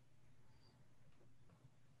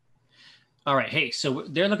 All right. Hey, so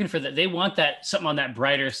they're looking for that. They want that something on that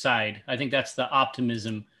brighter side. I think that's the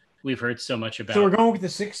optimism we've heard so much about. So we're going with the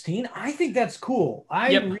 16. I think that's cool.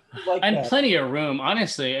 I really like and that. Plenty of room.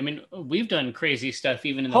 Honestly, I mean, we've done crazy stuff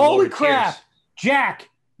even in the Holy lower crap, tiers. Jack!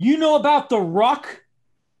 You know about the Ruck?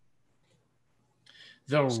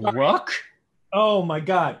 The Ruck? Oh my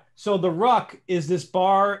God! So the Ruck is this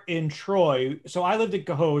bar in Troy. So I lived in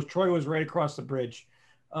Cohoes. Troy was right across the bridge.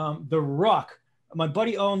 The Ruck. My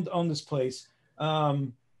buddy owned this place,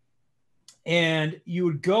 and you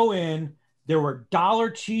would go in. There were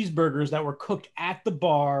dollar cheeseburgers that were cooked at the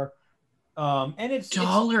bar, and it's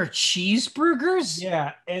dollar cheeseburgers.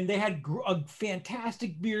 Yeah, and they had a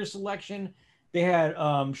fantastic beer selection. They had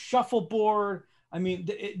shuffleboard. I mean,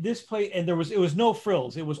 this place, and it was no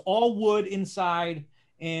frills. It was all wood inside,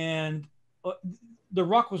 and the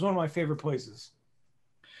Ruck was one of my favorite places.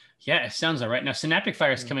 Yeah, it sounds all right. Now, Synaptic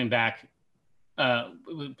Fire is coming back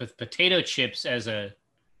with potato chips as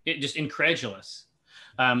just incredulous.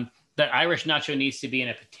 The Irish nacho needs to be in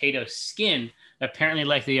a potato skin, apparently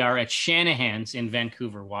like they are at Shanahan's in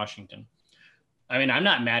Vancouver, Washington. I mean, I'm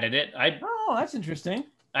not mad at it. Oh, that's interesting.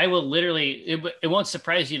 I will literally, it won't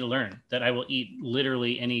surprise you to learn that I will eat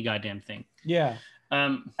literally any goddamn thing. Yeah.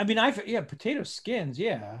 I mean, potato skins,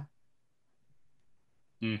 yeah.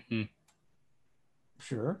 Mm-hmm.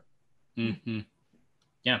 Sure. Mm-hmm.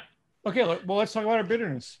 Yeah. Okay, well, let's talk about our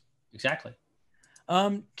bitterness. Exactly.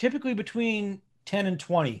 Typically between 10 and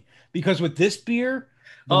 20, because with this beer,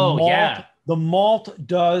 the malt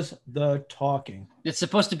does the talking. It's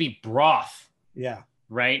supposed to be broth. Yeah.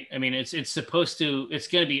 Right? I mean, it's supposed to, it's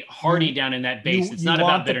going to be hearty down in that base. It's not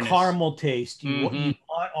about bitterness. You want the caramel taste. You want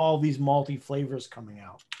all these malty flavors coming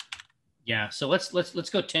out. Yeah. So let's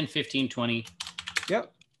go 10, 15, 20.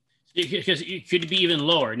 Yep. Because it could be even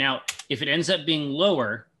lower. Now, if it ends up being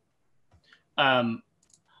lower,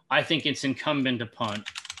 I think it's incumbent upon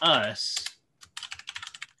us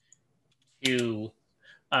to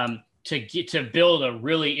build a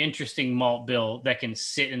really interesting malt bill that can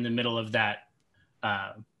sit in the middle of that.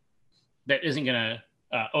 That isn't going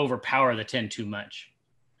to overpower the 10 too much.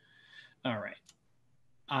 All right.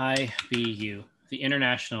 IBU, the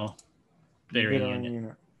International Bitter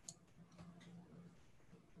Unit.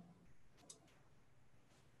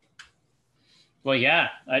 Well, yeah.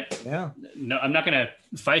 No, I'm not going to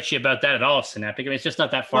fight you about that at all, Synaptic. I mean, it's just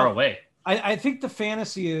not that far away. I think the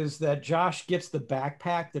fantasy is that Josh gets the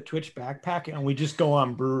backpack, the Twitch backpack, and we just go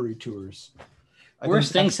on brewery tours.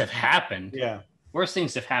 Worse things have happened. Yeah. Worse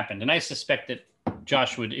things have happened, and I suspect that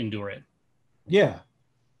Josh would endure it. Yeah.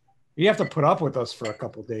 You have to put up with us for a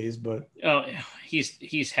couple days, but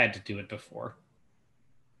he's had to do it before.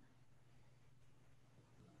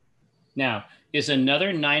 Now, is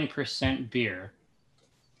another 9% beer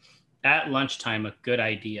at lunchtime a good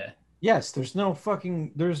idea? Yes, there's no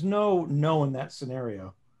no in that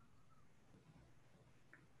scenario.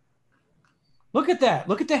 Look at that.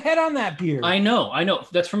 Look at the head on that beer. I know.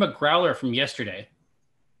 That's from a growler from yesterday.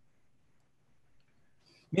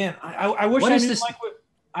 Man, I wish I knew this? Mike would,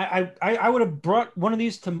 I would have brought one of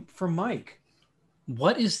these for Mike.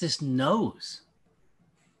 What is this nose?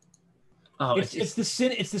 Oh, it's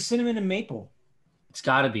the cinnamon and maple. It's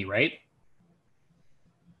got to be, right?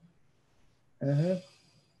 Uh-huh.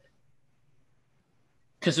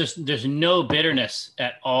 Because there's no bitterness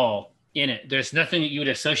at all in it. There's nothing that you would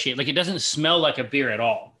associate. Like, it doesn't smell like a beer at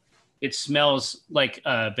all. It smells like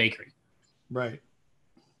a bakery. Right.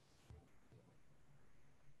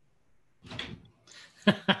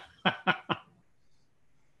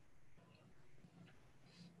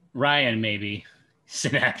 Ryan, maybe.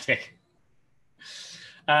 Synaptic.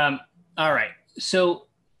 All right. So,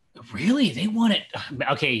 really, they want it.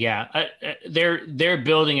 Okay, yeah. They're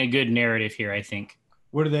building a good narrative here, I think.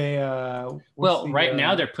 What are they? Right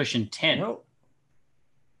now they're pushing 10. No.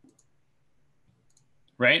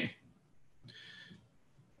 Right?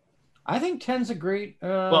 I think 10's a great.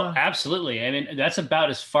 Well, absolutely. I mean, that's about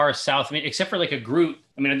as far south. I mean, except for like a Groot.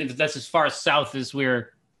 I mean, I think that's as far south as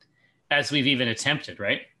we've even attempted,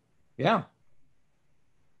 right? Yeah.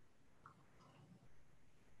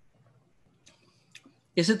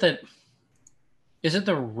 Is it the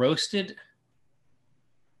roasted?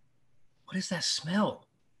 What is that smell?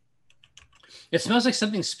 It smells like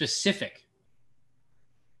something specific.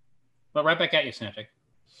 But right back at you, Snaptic.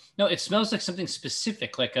 No, it smells like something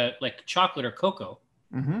specific, like chocolate or cocoa.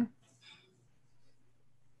 Mm-hmm.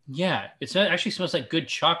 Yeah, it actually smells like good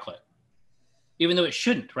chocolate, even though it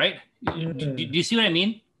shouldn't, right? Do you see what I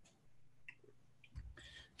mean?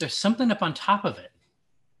 There's something up on top of it.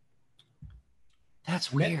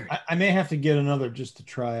 That's weird. I may have to get another just to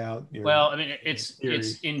try out. Well, I mean, it's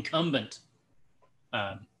incumbent.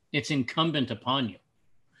 It's incumbent upon you.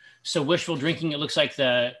 So wishful drinking, it looks like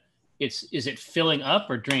is it filling up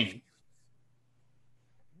or draining?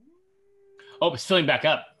 Oh, it's filling back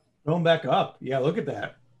up. Filling back up. Yeah, look at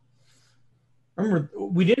that. Remember,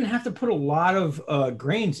 we didn't have to put a lot of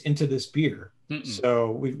grains into this beer.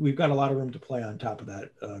 So we've got a lot of room to play on top of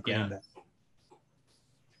that grain bag.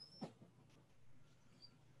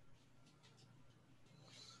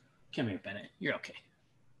 Come here, Bennett. You're okay.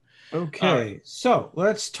 Okay, so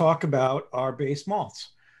let's talk about our base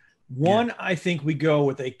malts. One, I think we go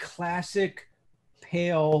with a classic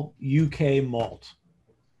pale UK malt.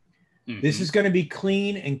 This is going to be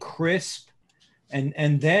clean and crisp,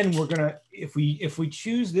 and then we're gonna, if we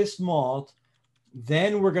choose this malt,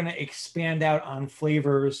 then we're gonna expand out on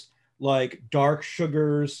flavors like dark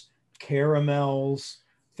sugars, caramels,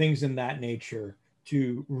 things in that nature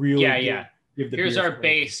to really give the here's beer our flavor.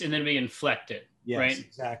 base, and then we inflect it. Yes, right?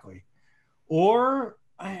 Exactly. Or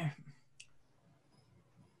I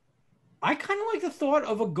kind of like the thought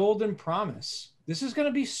of a golden promise. This is going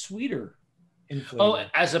to be sweeter in flavor. Oh,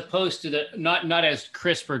 as opposed to the not as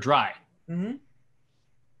crisp or dry. Mm-hmm.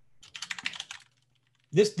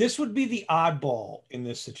 This would be the oddball in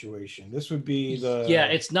this situation. This would be the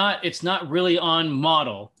it's not really on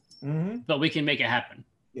model, mm-hmm. but we can make it happen.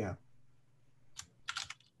 Yeah.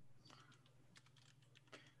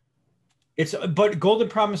 But Golden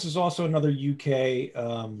Promise is also another UK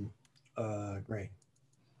grain.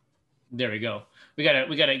 There we go. We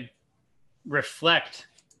gotta reflect.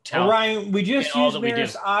 Ryan, we just used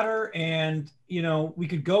Maris Otter, and we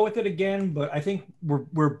could go with it again, but I think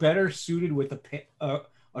we're better suited with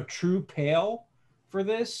a true pale for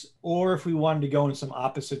this. Or if we wanted to go in some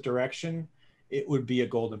opposite direction, it would be a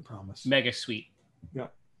Golden Promise. Mega sweet. Yeah.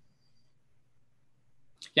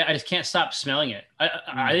 Yeah, I just can't stop smelling it.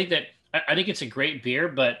 I think it's a great beer,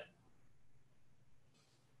 but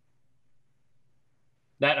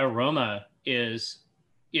that aroma is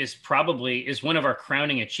one of our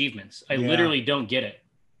crowning achievements. I literally don't get it.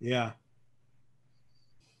 Yeah.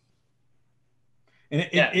 And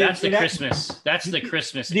that's the Christmas. That's the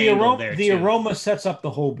Christmas. The aroma sets up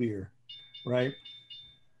the whole beer, right?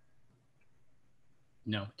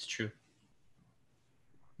 No, it's true.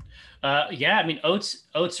 I mean, oats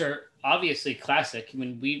are obviously classic. I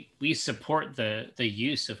mean, we support the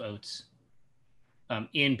use of oats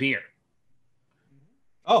in beer.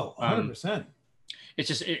 Oh, 100%. It's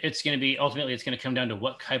just it's going to be ultimately it's going to come down to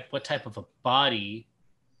what type of a body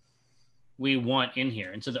we want in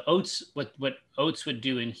here. And so the oats, what oats would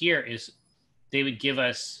do in here is they would give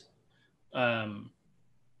us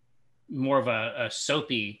more of a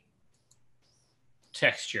soapy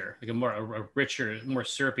texture, like a richer, more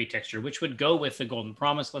syrupy texture, which would go with the Golden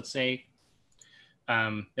Promise, let's say.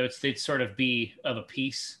 They'd sort of be of a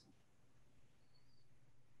piece.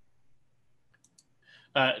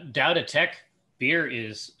 Dauda Tech beer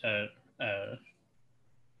is, I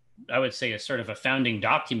would say, a sort of a founding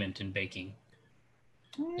document in baking.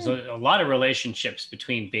 There's a lot of relationships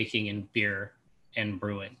between baking and beer and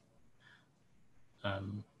brewing.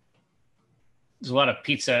 There's a lot of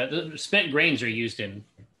pizza. Spent grains are used in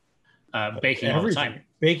baking all the time.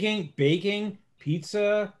 Baking,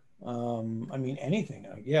 pizza. I mean, anything.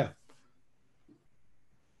 Yeah.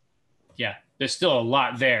 Yeah, there's still a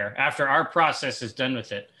lot there. After our process is done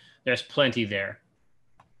with it, there's plenty there.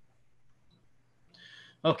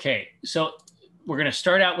 Okay, so we're going to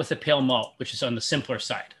start out with the pale malt, which is on the simpler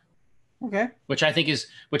side. Okay. Which I think is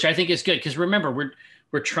good, because remember,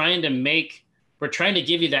 we're trying to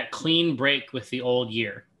give you that clean break with the old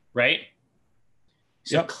year, right?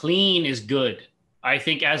 So clean is good. I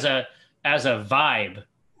think as a vibe,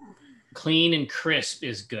 clean and crisp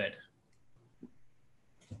is good.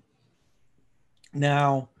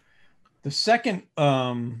 Now, the second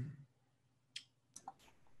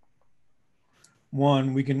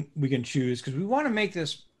one we can choose, because we want to make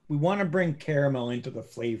this we want to bring caramel into the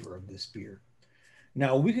flavor of this beer.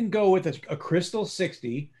 Now we can go with a Crystal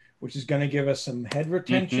 60, which is going to give us some head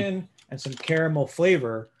retention and some caramel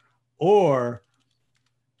flavor, or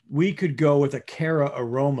we could go with a Cara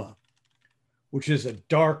Aroma, which is a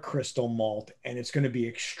dark crystal malt, and it's going to be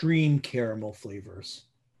extreme caramel flavors.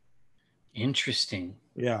 Interesting.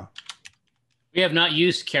 Yeah. We have not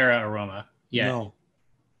used Cara Aroma yet. No.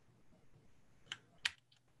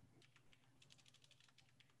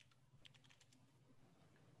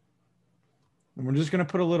 And we're just going to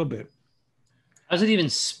put a little bit. How's it even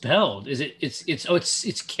spelled? Is it?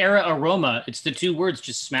 It's Cara Aroma. It's the two words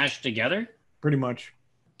just smashed together. Pretty much.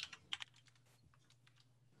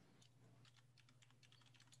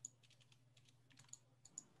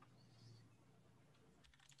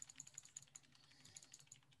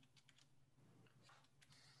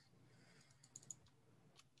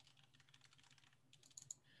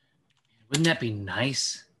 Wouldn't that be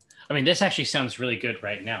nice? I mean, this actually sounds really good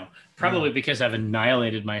right now. Probably because I've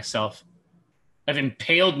annihilated myself. I've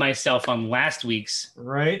impaled myself on last week's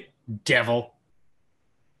devil.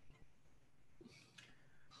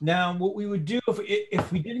 Now, what we would do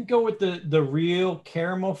if we didn't go with the real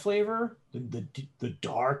caramel flavor, the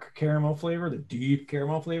dark caramel flavor, the deep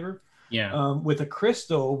caramel flavor, with a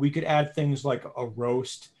crystal, we could add things like a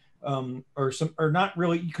roast, or not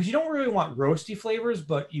really, because you don't really want roasty flavors,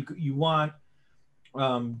 but you want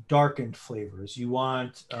darkened flavors. You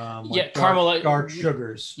want caramel, dark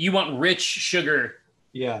sugars. You want rich sugar.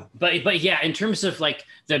 Yeah. But yeah, in terms of like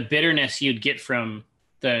the bitterness you'd get from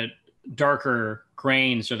the darker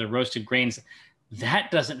grains or the roasted grains,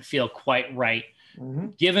 that doesn't feel quite right,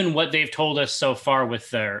 given what they've told us so far with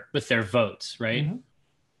their votes, right? Mm-hmm.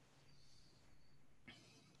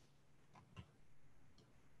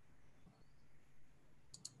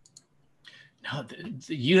 No,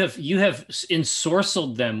 you have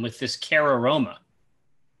ensorcelled them with this Cara Aroma.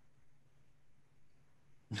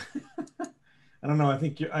 I don't know. I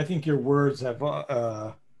think your words have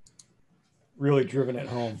really driven it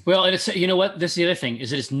home. Well, and it's, you know what? This is the other thing,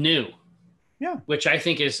 is that it's new. Yeah. Which I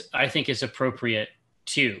think is appropriate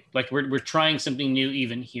too. Like we're trying something new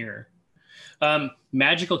even here.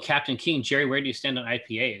 Magical Captain King, Jerry, where do you stand on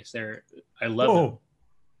IPAs? I love them.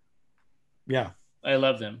 Yeah. I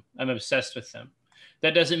love them. I'm obsessed with them.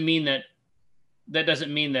 That doesn't mean that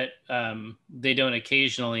they don't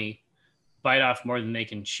occasionally bite off more than they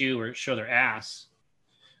can chew or show their ass.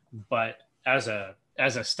 But as a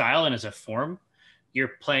style and as a form,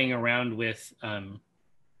 you're playing around with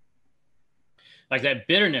like that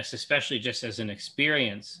bitterness, especially just as an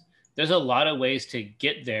experience. There's a lot of ways to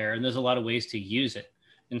get there, and there's a lot of ways to use it.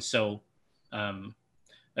 And so, I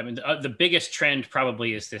mean, the biggest trend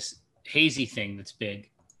probably is this hazy thing that's big.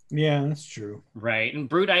 Yeah, that's true. Right. And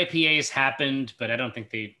brewed IPAs happened, but I don't think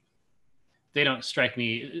they don't strike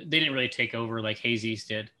me. They didn't really take over like hazies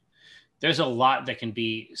did. There's a lot that can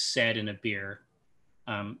be said in a beer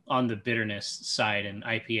on the bitterness side, and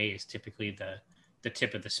IPA is typically the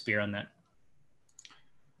tip of the spear on that.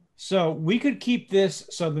 So we could keep this.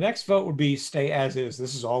 So the next vote would be stay as is.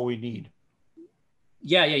 This is all we need.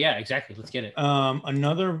 Yeah, exactly. Let's get it.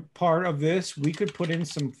 Another part of this, we could put in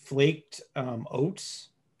some flaked oats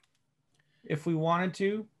if we wanted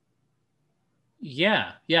to.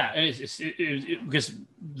 Yeah. Because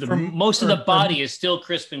most of the body is still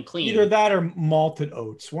crisp and clean. Either that or malted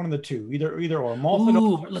oats, one of the two. Either or malted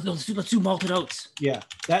oats. Let's do malted oats. Yeah,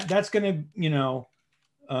 that's gonna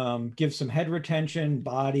give some head retention,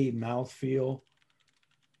 body, mouth feel.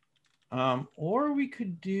 Or we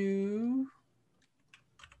could do.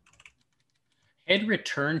 Head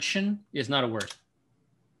retention is not a word.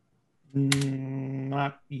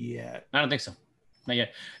 Not yet. I don't think so. Not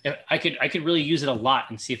yet. I could really use it a lot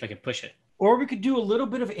and see if I could push it. Or we could do a little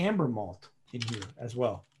bit of amber malt in here as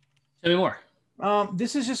well. Tell me more.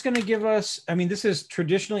 This is just going to give us, I mean, this is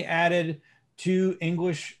traditionally added to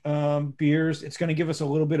English beers. It's going to give us a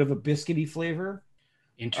little bit of a biscuity flavor.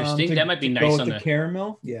 Interesting. That might be nice on the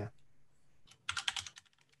caramel. Yeah.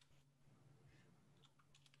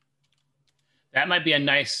 That might be a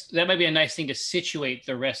nice thing to situate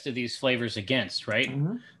the rest of these flavors against, right?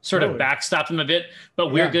 Sort of backstop them a bit,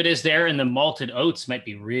 but We're Good is there, and the malted oats might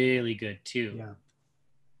be really good too.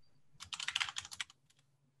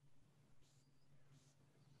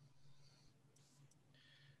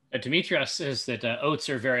 Yeah. Demetrios says that oats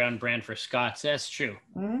are very on brand for Scots. That's true.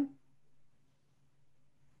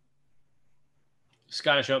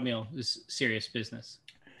 Scottish oatmeal is serious business.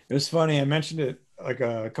 It was funny. I mentioned it like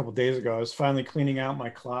a couple days ago. I was finally cleaning out my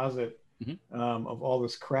closet of all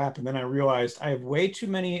this crap, and then I realized I have way too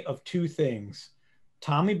many of two things: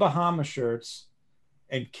 Tommy Bahama shirts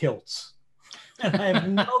and kilts. And I have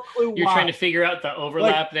no clue why. You're trying to figure out the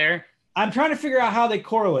overlap there? I'm trying to figure out how they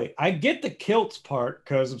correlate. I get the kilts part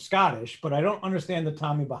because I'm Scottish, but I don't understand the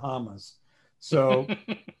Tommy Bahamas. So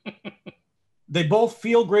they both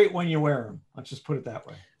feel great when you wear them. Let's just put it that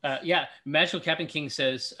way. Yeah, Magical Captain King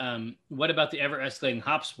says, "What about the ever escalating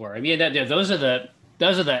hops war?" I mean, those are the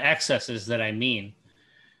excesses that I mean.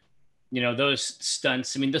 You know, those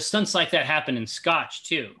stunts. I mean, the stunts like that happen in Scotch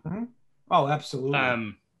too. Mm-hmm. Oh,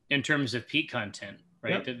 absolutely. In terms of peat content,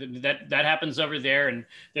 right? Yep. That happens over there, and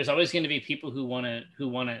there's always going to be people who want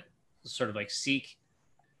to sort of like seek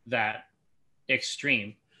that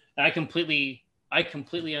extreme. And I completely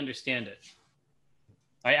understand it.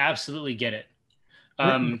 I absolutely get it.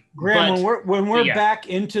 Graham, when we're back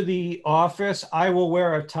into the office, I will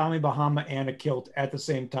wear a Tommy Bahama and a kilt at the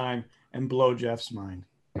same time and blow Jeff's mind.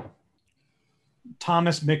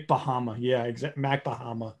 Thomas McBahama. Yeah, exactly. Mac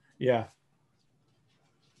Bahama. Yeah.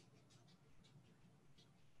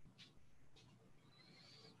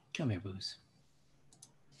 Come here, Booze.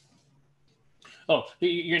 Oh,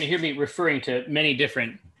 you're going to hear me referring to many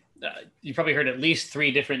different... you probably heard at least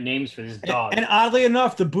 3 different names for this dog. And oddly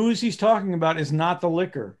enough, the booze he's talking about is not the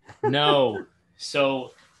liquor. No.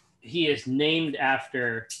 So he is named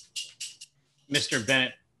after Mr.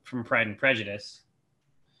 Bennett from Pride and Prejudice.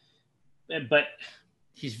 But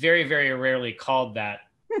he's very, very rarely called that.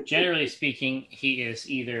 Generally speaking, he is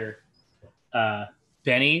either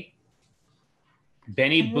Benny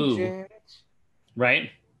Boo,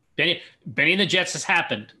 right? Benny and the Jets has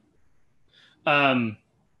happened. The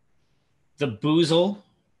Boozle,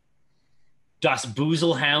 Das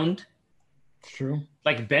Boozelhound. True.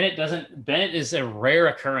 Like Bennett is a rare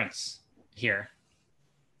occurrence here.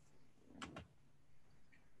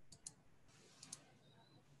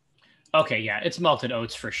 Okay, yeah, it's malted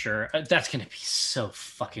oats for sure. That's gonna be so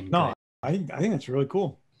fucking good. No, I think that's really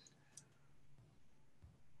cool.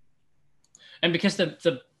 And because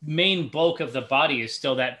the main bulk of the body is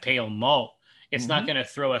still that pale malt, it's not gonna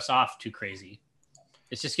throw us off too crazy.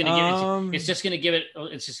 It's just gonna it's just gonna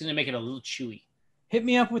make it a little chewy. Hit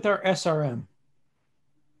me up with our SRM.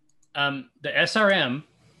 The SRM.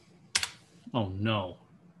 Oh no.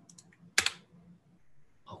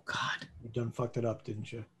 Oh God. You done fucked it up,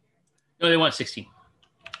 didn't you? No, they want 16.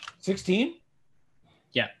 16?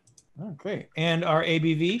 Yeah. Oh, great. And our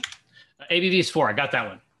ABV? ABV is 4. I got that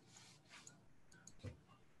one.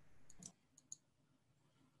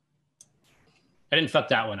 I didn't fuck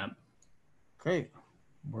that one up. Great.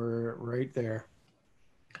 We're right there.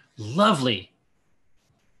 Lovely.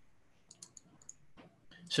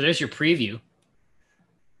 So there's your preview.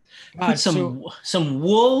 Put some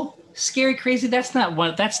wool. Scary crazy. That's not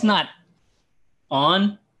one. That's not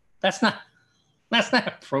on. That's not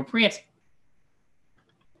appropriate.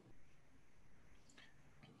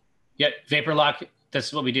 Yeah, Vapor Lock.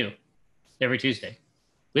 That's what we do every Tuesday.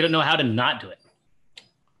 We don't know how to not do it.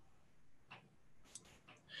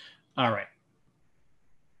 All right.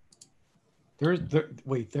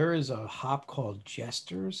 There is a hop called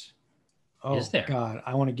Jesters. Oh, is there? God,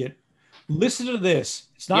 I want to get... Listen to this.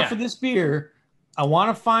 It's not for this beer. I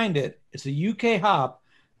want to find it. It's a UK hop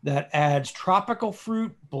that adds tropical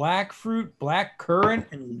fruit, black currant,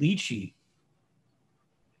 and lychee.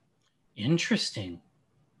 Interesting.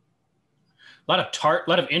 A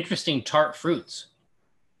lot of interesting tart fruits.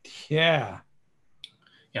 Yeah.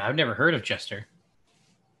 Yeah, I've never heard of Jester.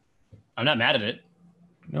 I'm not mad at it.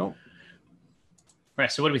 Nope. All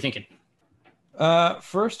right, so what are we thinking?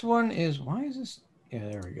 First one is, why is this? Yeah,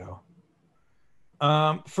 there we go.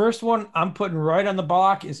 First one I'm putting right on the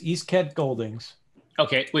block is East Kent Goldings.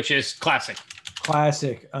 Okay, which is classic.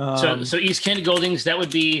 Classic. So East Kent Goldings, that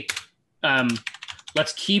would be,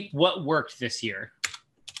 let's keep what worked this year.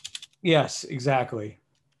 Yes, exactly.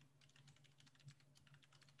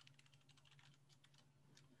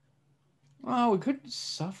 Oh, we could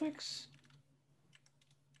Suffolk.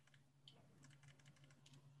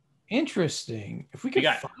 Interesting. If we could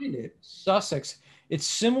find it, Sussex. It's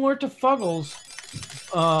similar to Fuggles,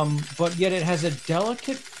 but yet it has a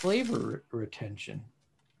delicate flavor retention.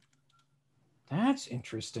 That's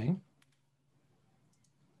interesting.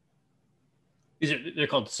 They're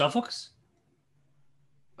called Suffolks?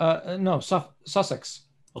 No, Sussex.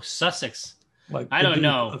 Oh, Sussex. Like I don't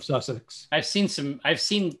know. Of Sussex. I've seen.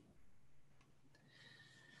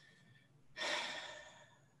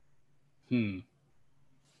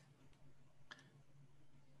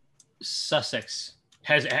 Sussex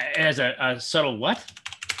has a subtle what?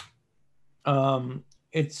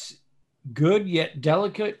 It's good yet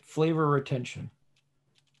delicate flavor retention.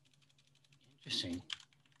 Interesting.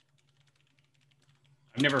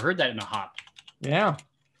 I've never heard that in a hop. Yeah.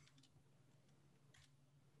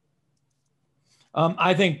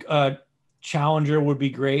 I think Challenger would be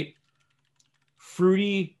great.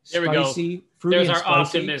 Fruity, there spicy. We go. Fruity There's and our spicy.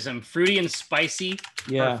 optimism. Fruity and spicy.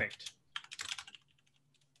 Yeah. Perfect.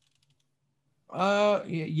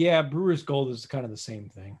 Yeah, Brewer's Gold is kind of the same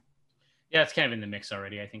thing. Yeah, it's kind of in the mix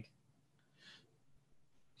already, I think.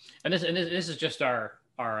 And this is just our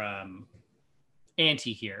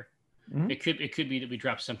ante here. Mm-hmm. It could be that we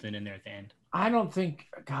drop something in there at the end. I don't think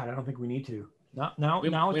we need to. Now we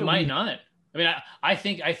might not. I mean, I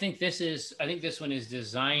think this one is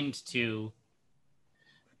designed to.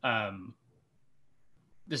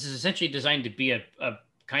 This is essentially designed to be a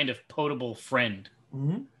kind of potable friend.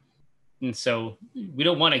 Mm-hmm. And so we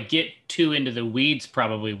don't want to get too into the weeds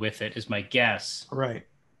probably with it, is my guess. Right.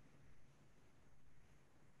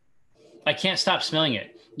 I can't stop smelling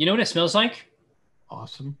it. You know what it smells like?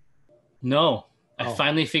 Awesome. No, I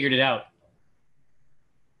finally figured it out.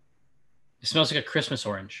 It smells like a Christmas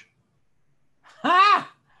orange. Ha!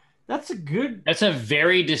 That's a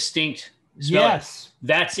very distinct smell. Yes.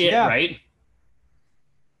 That's it, right?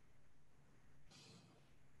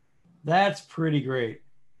 That's pretty great.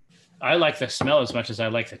 I like the smell as much as I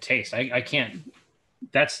like the taste. I can't.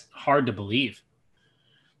 That's hard to believe.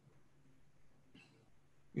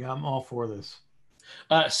 Yeah, I'm all for this.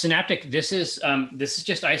 Synaptic. This is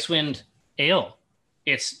just Icewind Ale.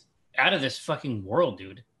 It's out of this fucking world,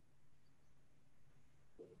 dude.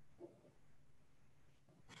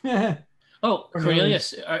 Oh,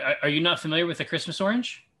 Cornelius, are you not familiar with the Christmas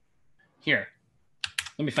orange? Here,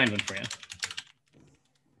 let me find one for you.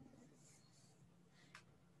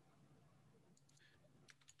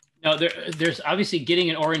 No, there's obviously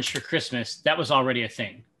getting an orange for Christmas. That was already a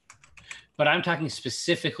thing. But I'm talking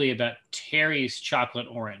specifically about Terry's chocolate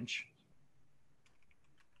orange.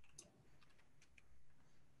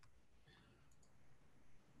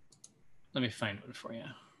 Let me find one for you.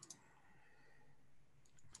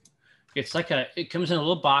 It's like it comes in a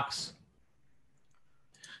little box.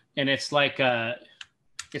 And it's like an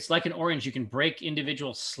orange. You can break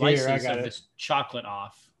individual slices of this chocolate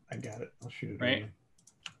off. I got it. I'll shoot it. Right?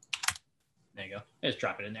 There you go. Just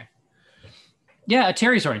drop it in there. Yeah, a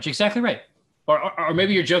Terry's orange. Exactly right. Or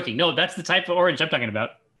maybe you're joking. No, that's the type of orange I'm talking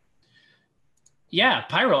about. Yeah,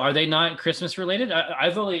 Pyro. Are they not Christmas related?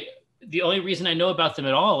 The only reason I know about them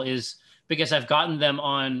at all is because I've gotten them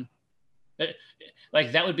on,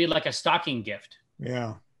 like that would be like a stocking gift.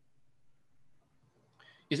 Yeah.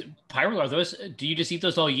 Is it Pyro? Are those? Do you just eat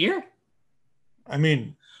those all year? I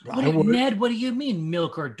mean, Ned, what do you mean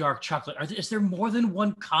milk or dark chocolate? Is there more than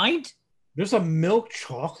one kind? There's a milk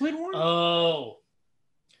chocolate one? Oh,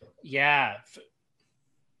 yeah.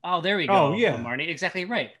 Oh, there we go. Oh, yeah. Marnie, exactly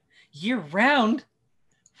right. Year round?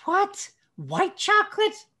 What? White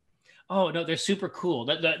chocolate? Oh, no, they're super cool.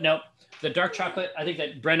 No, the dark chocolate, I think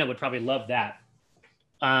that Brenna would probably love that.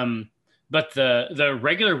 But the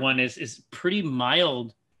regular one is pretty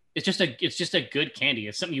mild. It's just a good candy.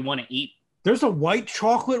 It's something you want to eat. There's a white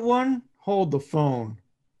chocolate one? Hold the phone.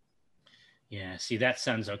 Yeah, see, that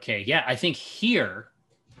sounds okay. Yeah, I think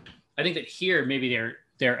that here maybe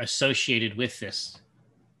they're associated with this,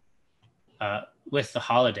 with the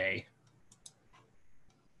holiday.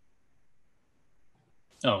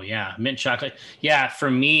 Oh yeah, mint chocolate. Yeah,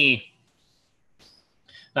 for me.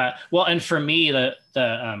 And for me,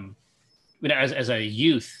 as a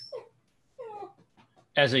youth,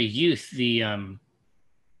 the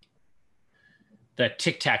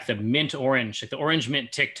Tic Tac, the mint orange, like the orange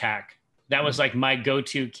mint Tic Tac. That was like my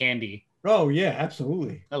go-to candy. Oh, yeah,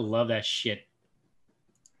 absolutely. I love that shit.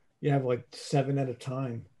 You have like 7 at a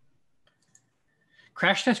time.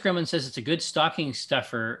 Crash Test Gremlin says it's a good stocking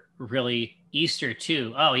stuffer, really. Easter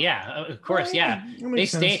too. Oh, yeah, of course, yeah.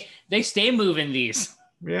 They stay moving these.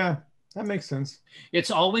 Yeah, that makes sense.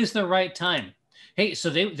 It's always the right time. Hey, so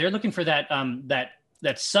they're looking for that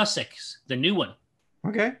Sussex, the new one.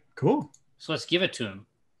 Okay, cool. So let's give it to him.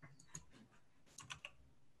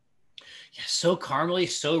 Yeah, so caramely,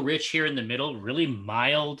 so rich here in the middle, really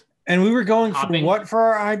mild. And we were going for what for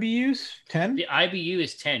our IBUs? 10? The IBU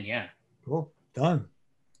is 10, yeah. Cool. Done.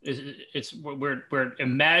 We're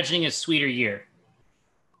imagining a sweeter year.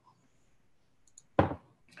 All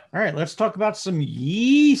right, let's talk about some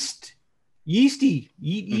yeast. Yeasty.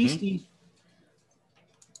 Yeasty.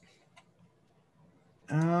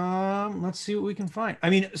 Let's see what we can find. I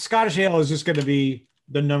mean, Scottish Ale is just going to be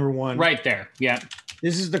the number one. Right there. Yeah.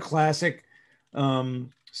 This is the classic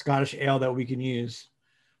Scottish Ale that we can use.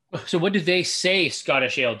 So what do they say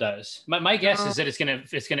Scottish Ale does? My guess is that it's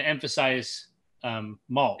gonna emphasize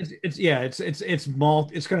malt. It's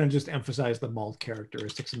malt. It's going to just emphasize the malt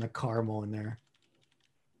characteristics and the caramel in there.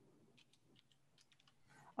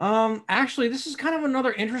 Actually, this is kind of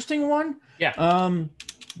another interesting one. Yeah.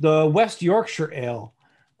 The West Yorkshire Ale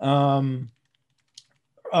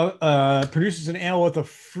produces an ale with a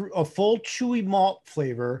full chewy malt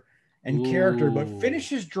flavor and character, but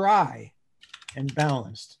finishes dry and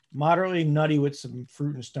balanced, moderately nutty with some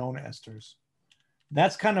fruit and stone esters.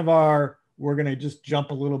 That's kind of we're going to just jump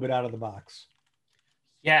a little bit out of the box.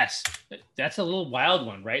 Yes, that's a little wild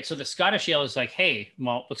one, right? So the Scottish ale is like, hey,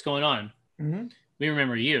 malt, what's going on? Mm-hmm. We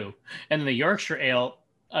remember you. And then the Yorkshire ale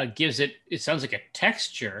gives it sounds like a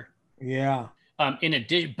texture. Yeah. In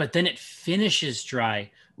addition, but then it finishes dry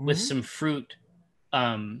with some fruit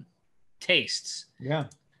tastes. Yeah.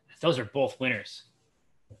 Those are both winners.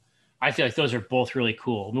 I feel like those are both really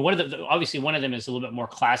cool. I mean, obviously one of them is a little bit more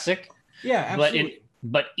classic. Yeah, absolutely.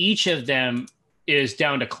 But each of them is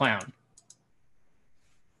down to clown.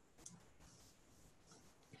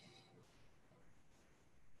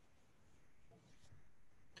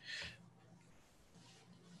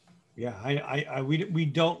 Yeah, we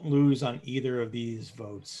don't lose on either of these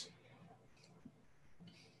votes.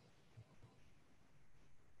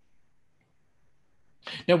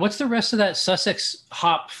 Now, what's the rest of that Sussex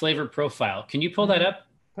hop flavor profile? Can you pull that up?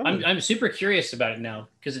 I'm super curious about it now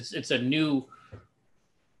because it's a new.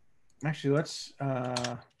 Actually, let's.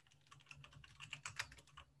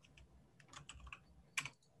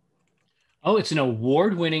 Oh, it's an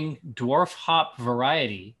award-winning dwarf hop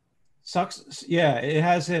variety. Sucks. Yeah, it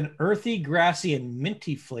has an earthy, grassy, and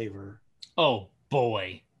minty flavor. Oh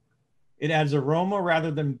boy! It adds aroma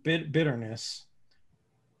rather than bitterness.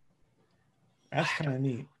 That's kind of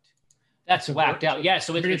neat. That's whacked out. Yeah,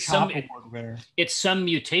 so it's some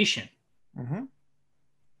mutation. Mm-hmm.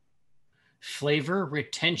 Flavor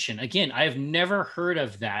retention. Again, I've never heard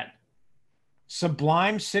of that.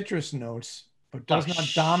 Sublime citrus notes, but does not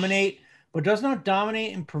dominate. But does not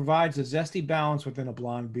dominate and provides a zesty balance within a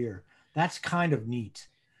blonde beer. That's kind of neat,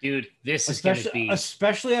 dude. This is going to be,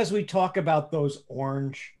 especially as we talk about those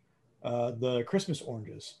orange, the Christmas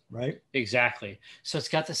oranges, right? Exactly. So it's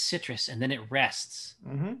got the citrus, and then it rests.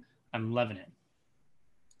 Mm-hmm. I'm loving it.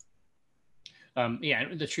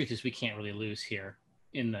 Yeah, the truth is we can't really lose here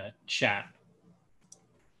in the chat.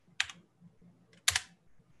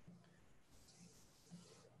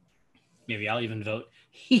 Maybe I'll even vote.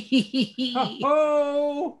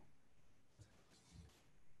 Oh!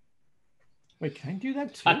 Wait, can I do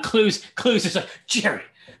that too? Clues is like, Jerry.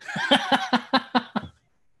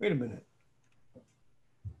 Wait a minute.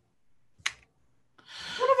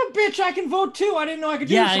 Son of a bitch, I can vote too. I didn't know I could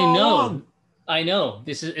do this all along. I know.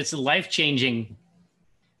 It's life-changing.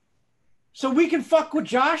 So we can fuck with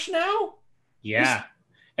Josh now? Yeah.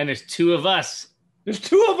 And there's two of us. There's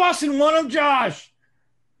two of us and one of Josh.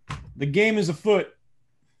 The game is afoot.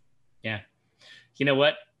 Yeah. You know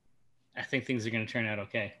what? I think things are going to turn out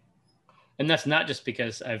okay. And that's not just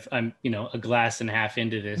because I'm a glass and a half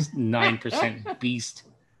into this 9% beast.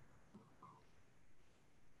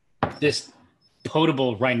 This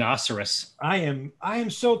potable rhinoceros. I am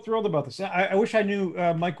so thrilled about this. I wish I knew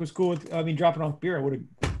Mike was cool with dropping off beer. I would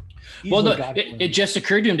have. Well, no, it just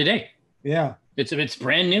occurred to him today. Yeah. It's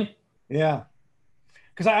brand new. Yeah.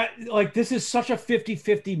 Because this is such a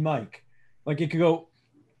 50-50 Mike. Like it could go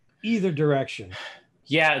either direction.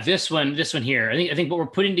 Yeah, this one here. I think what we're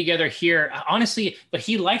putting together here, honestly, but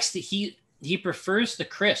he likes he prefers the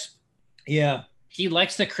crisp. Yeah. He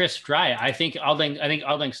likes the crisp dry. I think Auld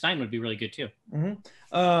Stien would be really good too.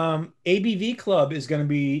 Mm-hmm. ABV Club is going to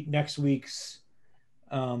be next week's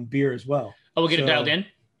beer as well. Oh, we'll get it dialed in.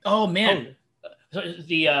 Oh man,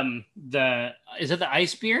 the is it the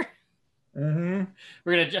ice beer? Mm-hmm.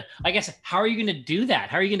 We're gonna. I guess. How are you gonna do that?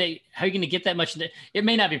 How are you gonna get that much? It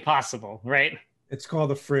may not be possible, right? It's called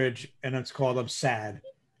the fridge, and it's called I'm sad.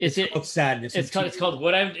 It's called sadness. It's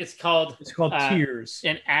called tears.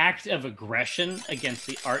 An act of aggression against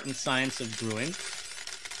the art and science of brewing.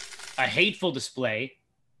 A hateful display.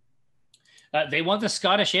 They want the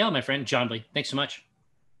Scottish ale, my friend John Lee. Thanks so much.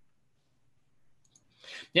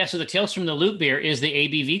 Yeah, so the Tales from the Loop beer is the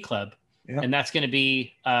ABV Club, and that's going to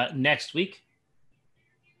be next week.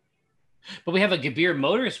 But we have a Gebir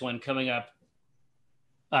Motors one coming up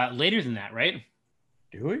later than that, right?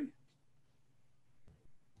 Do we?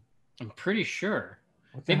 I'm pretty sure.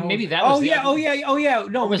 Maybe that was. Oh yeah.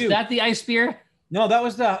 No, was that the ice beer? No, that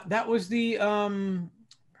was the. Hold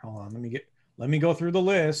on, let me go through the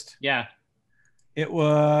list. Yeah. It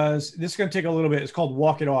was. This is going to take a little bit. It's called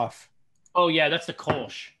Walk It Off. Oh yeah, that's the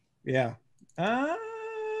Kolsch. Yeah.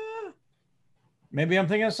 Maybe I'm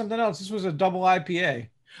thinking of something else. This was a double IPA.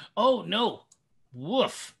 Oh no.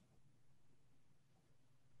 Woof.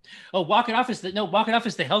 Oh, Walk It Off is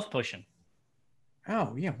the health potion.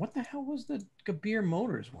 Oh yeah, what the hell was the Kabir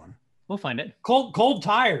Motors one? We'll find it. Cold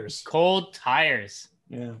tires. Cold tires.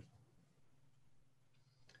 Yeah.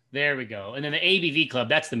 There we go. And then the ABV Club,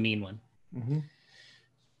 that's the mean one. Mm-hmm.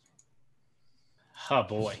 Oh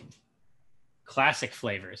boy. Classic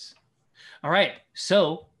flavors. All right.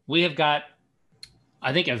 So we have got,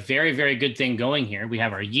 I think, a very, very good thing going here. We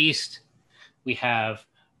have our yeast. We have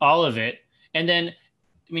all of it. And then,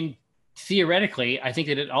 I mean, theoretically, I think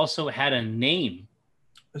that it also had a name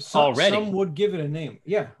already. Some would give it a name.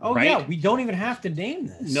 Yeah. Oh, right? Yeah. We don't even have to name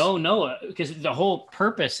this. No, because the whole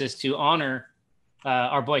purpose is to honor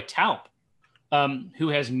our boy Taup, who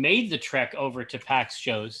has made the trek over to PAX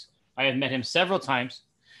shows. I have met him several times.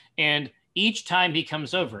 And each time he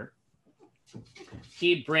comes over,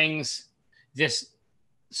 he brings this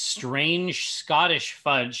strange Scottish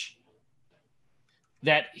fudge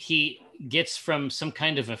that he gets from some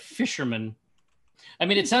kind of a fisherman. I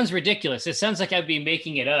mean, it sounds ridiculous. It sounds like I'd be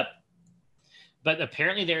making it up. But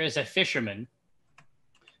apparently there is a fisherman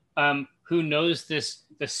who knows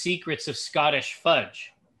the secrets of Scottish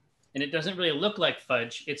fudge. And it doesn't really look like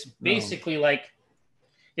fudge. It's basically like,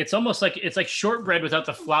 it's almost like, it's like shortbread without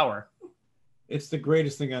the flour. It's the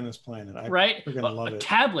greatest thing on this planet. Right? We're going to love it.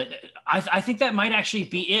 Tablet. I think that might actually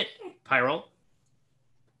be it, Pyro.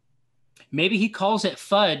 Maybe he calls it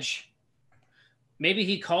fudge.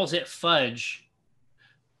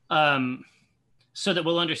 So that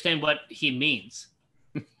we'll understand what he means.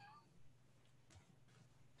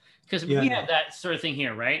 Because we have that sort of thing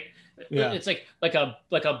here, right? Yeah. It's like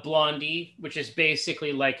a blondie, which is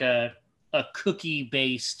basically like a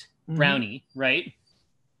cookie-based brownie, right?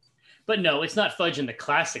 But no, it's not fudge in the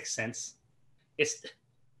classic sense. It's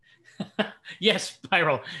yes,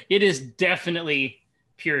 Pyro. It is definitely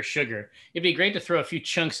pure sugar. It'd be great to throw a few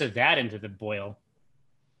chunks of that into the boil.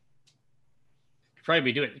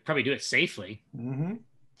 Probably do it safely. Mm-hmm.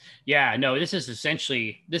 Yeah, no, this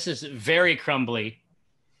is very crumbly.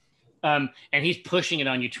 And he's pushing it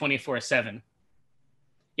on you 24/7.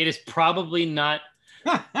 It is probably not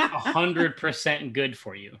 100% good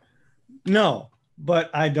for you. No, but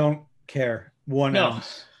I don't care. 1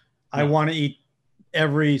 ounce. I want to eat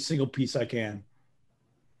every single piece I can.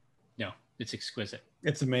 No, it's exquisite.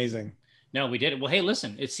 It's amazing. No, we did it. Well, hey,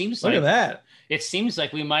 listen, it seems Look at that. It seems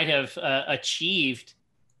like we might have achieved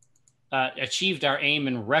our aim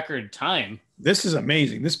in record time. This is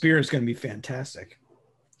amazing. This beer is going to be fantastic.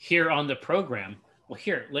 Here on the program. Well,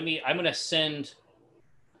 here, I'm going to send...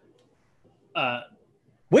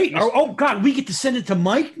 Wait, oh God, we get to send it to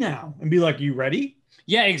Mike now and be like, you ready?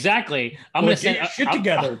 Yeah, exactly. I'm going to send shit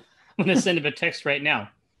together. I'm going to send him a text right now.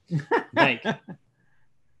 Mike.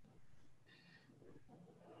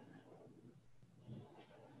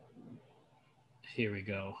 Here we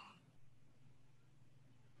go.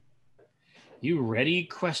 You ready?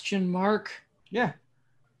 Question mark. Yeah.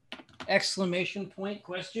 Exclamation point,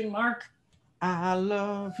 question mark. I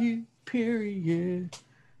love you, period.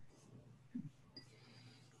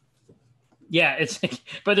 Yeah, it's like,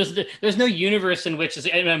 but there's no universe in which,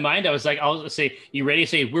 in my mind, I was like, I'll say, you ready?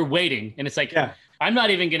 Say, we're waiting. And it's like, yeah. I'm not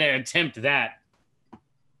even going to attempt that.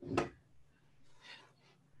 All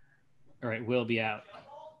right, we'll be out.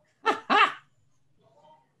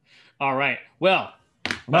 All right. Well.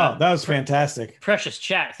 Wow, that was fantastic. Precious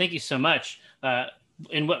chat. Thank you so much.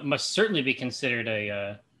 In what must certainly be considered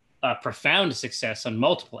a profound success on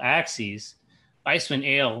multiple axes, Icewind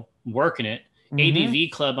Ale working it.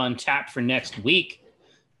 ABV Club on tap for next week.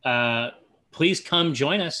 Please come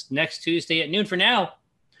join us next Tuesday at noon. For now,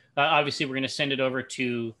 obviously, we're going to send it over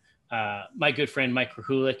to my good friend Mike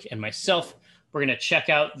Krahulik and myself. We're going to check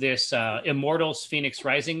out this Immortals Phoenix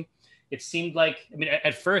Rising. It seemed like, I mean,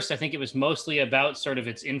 at first, I think it was mostly about sort of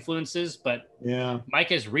its influences, but yeah, Mike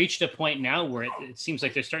has reached a point now where it seems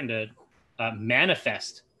like they're starting to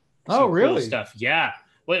manifest. Oh, really? Cool stuff. Yeah.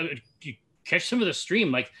 Well, you catch some of the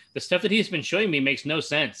stream. Like the stuff that he's been showing me makes no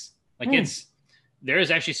sense. Like there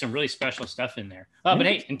is actually some really special stuff in there. But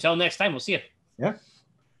hey, until next time, we'll see you. Yeah.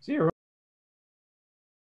 See you.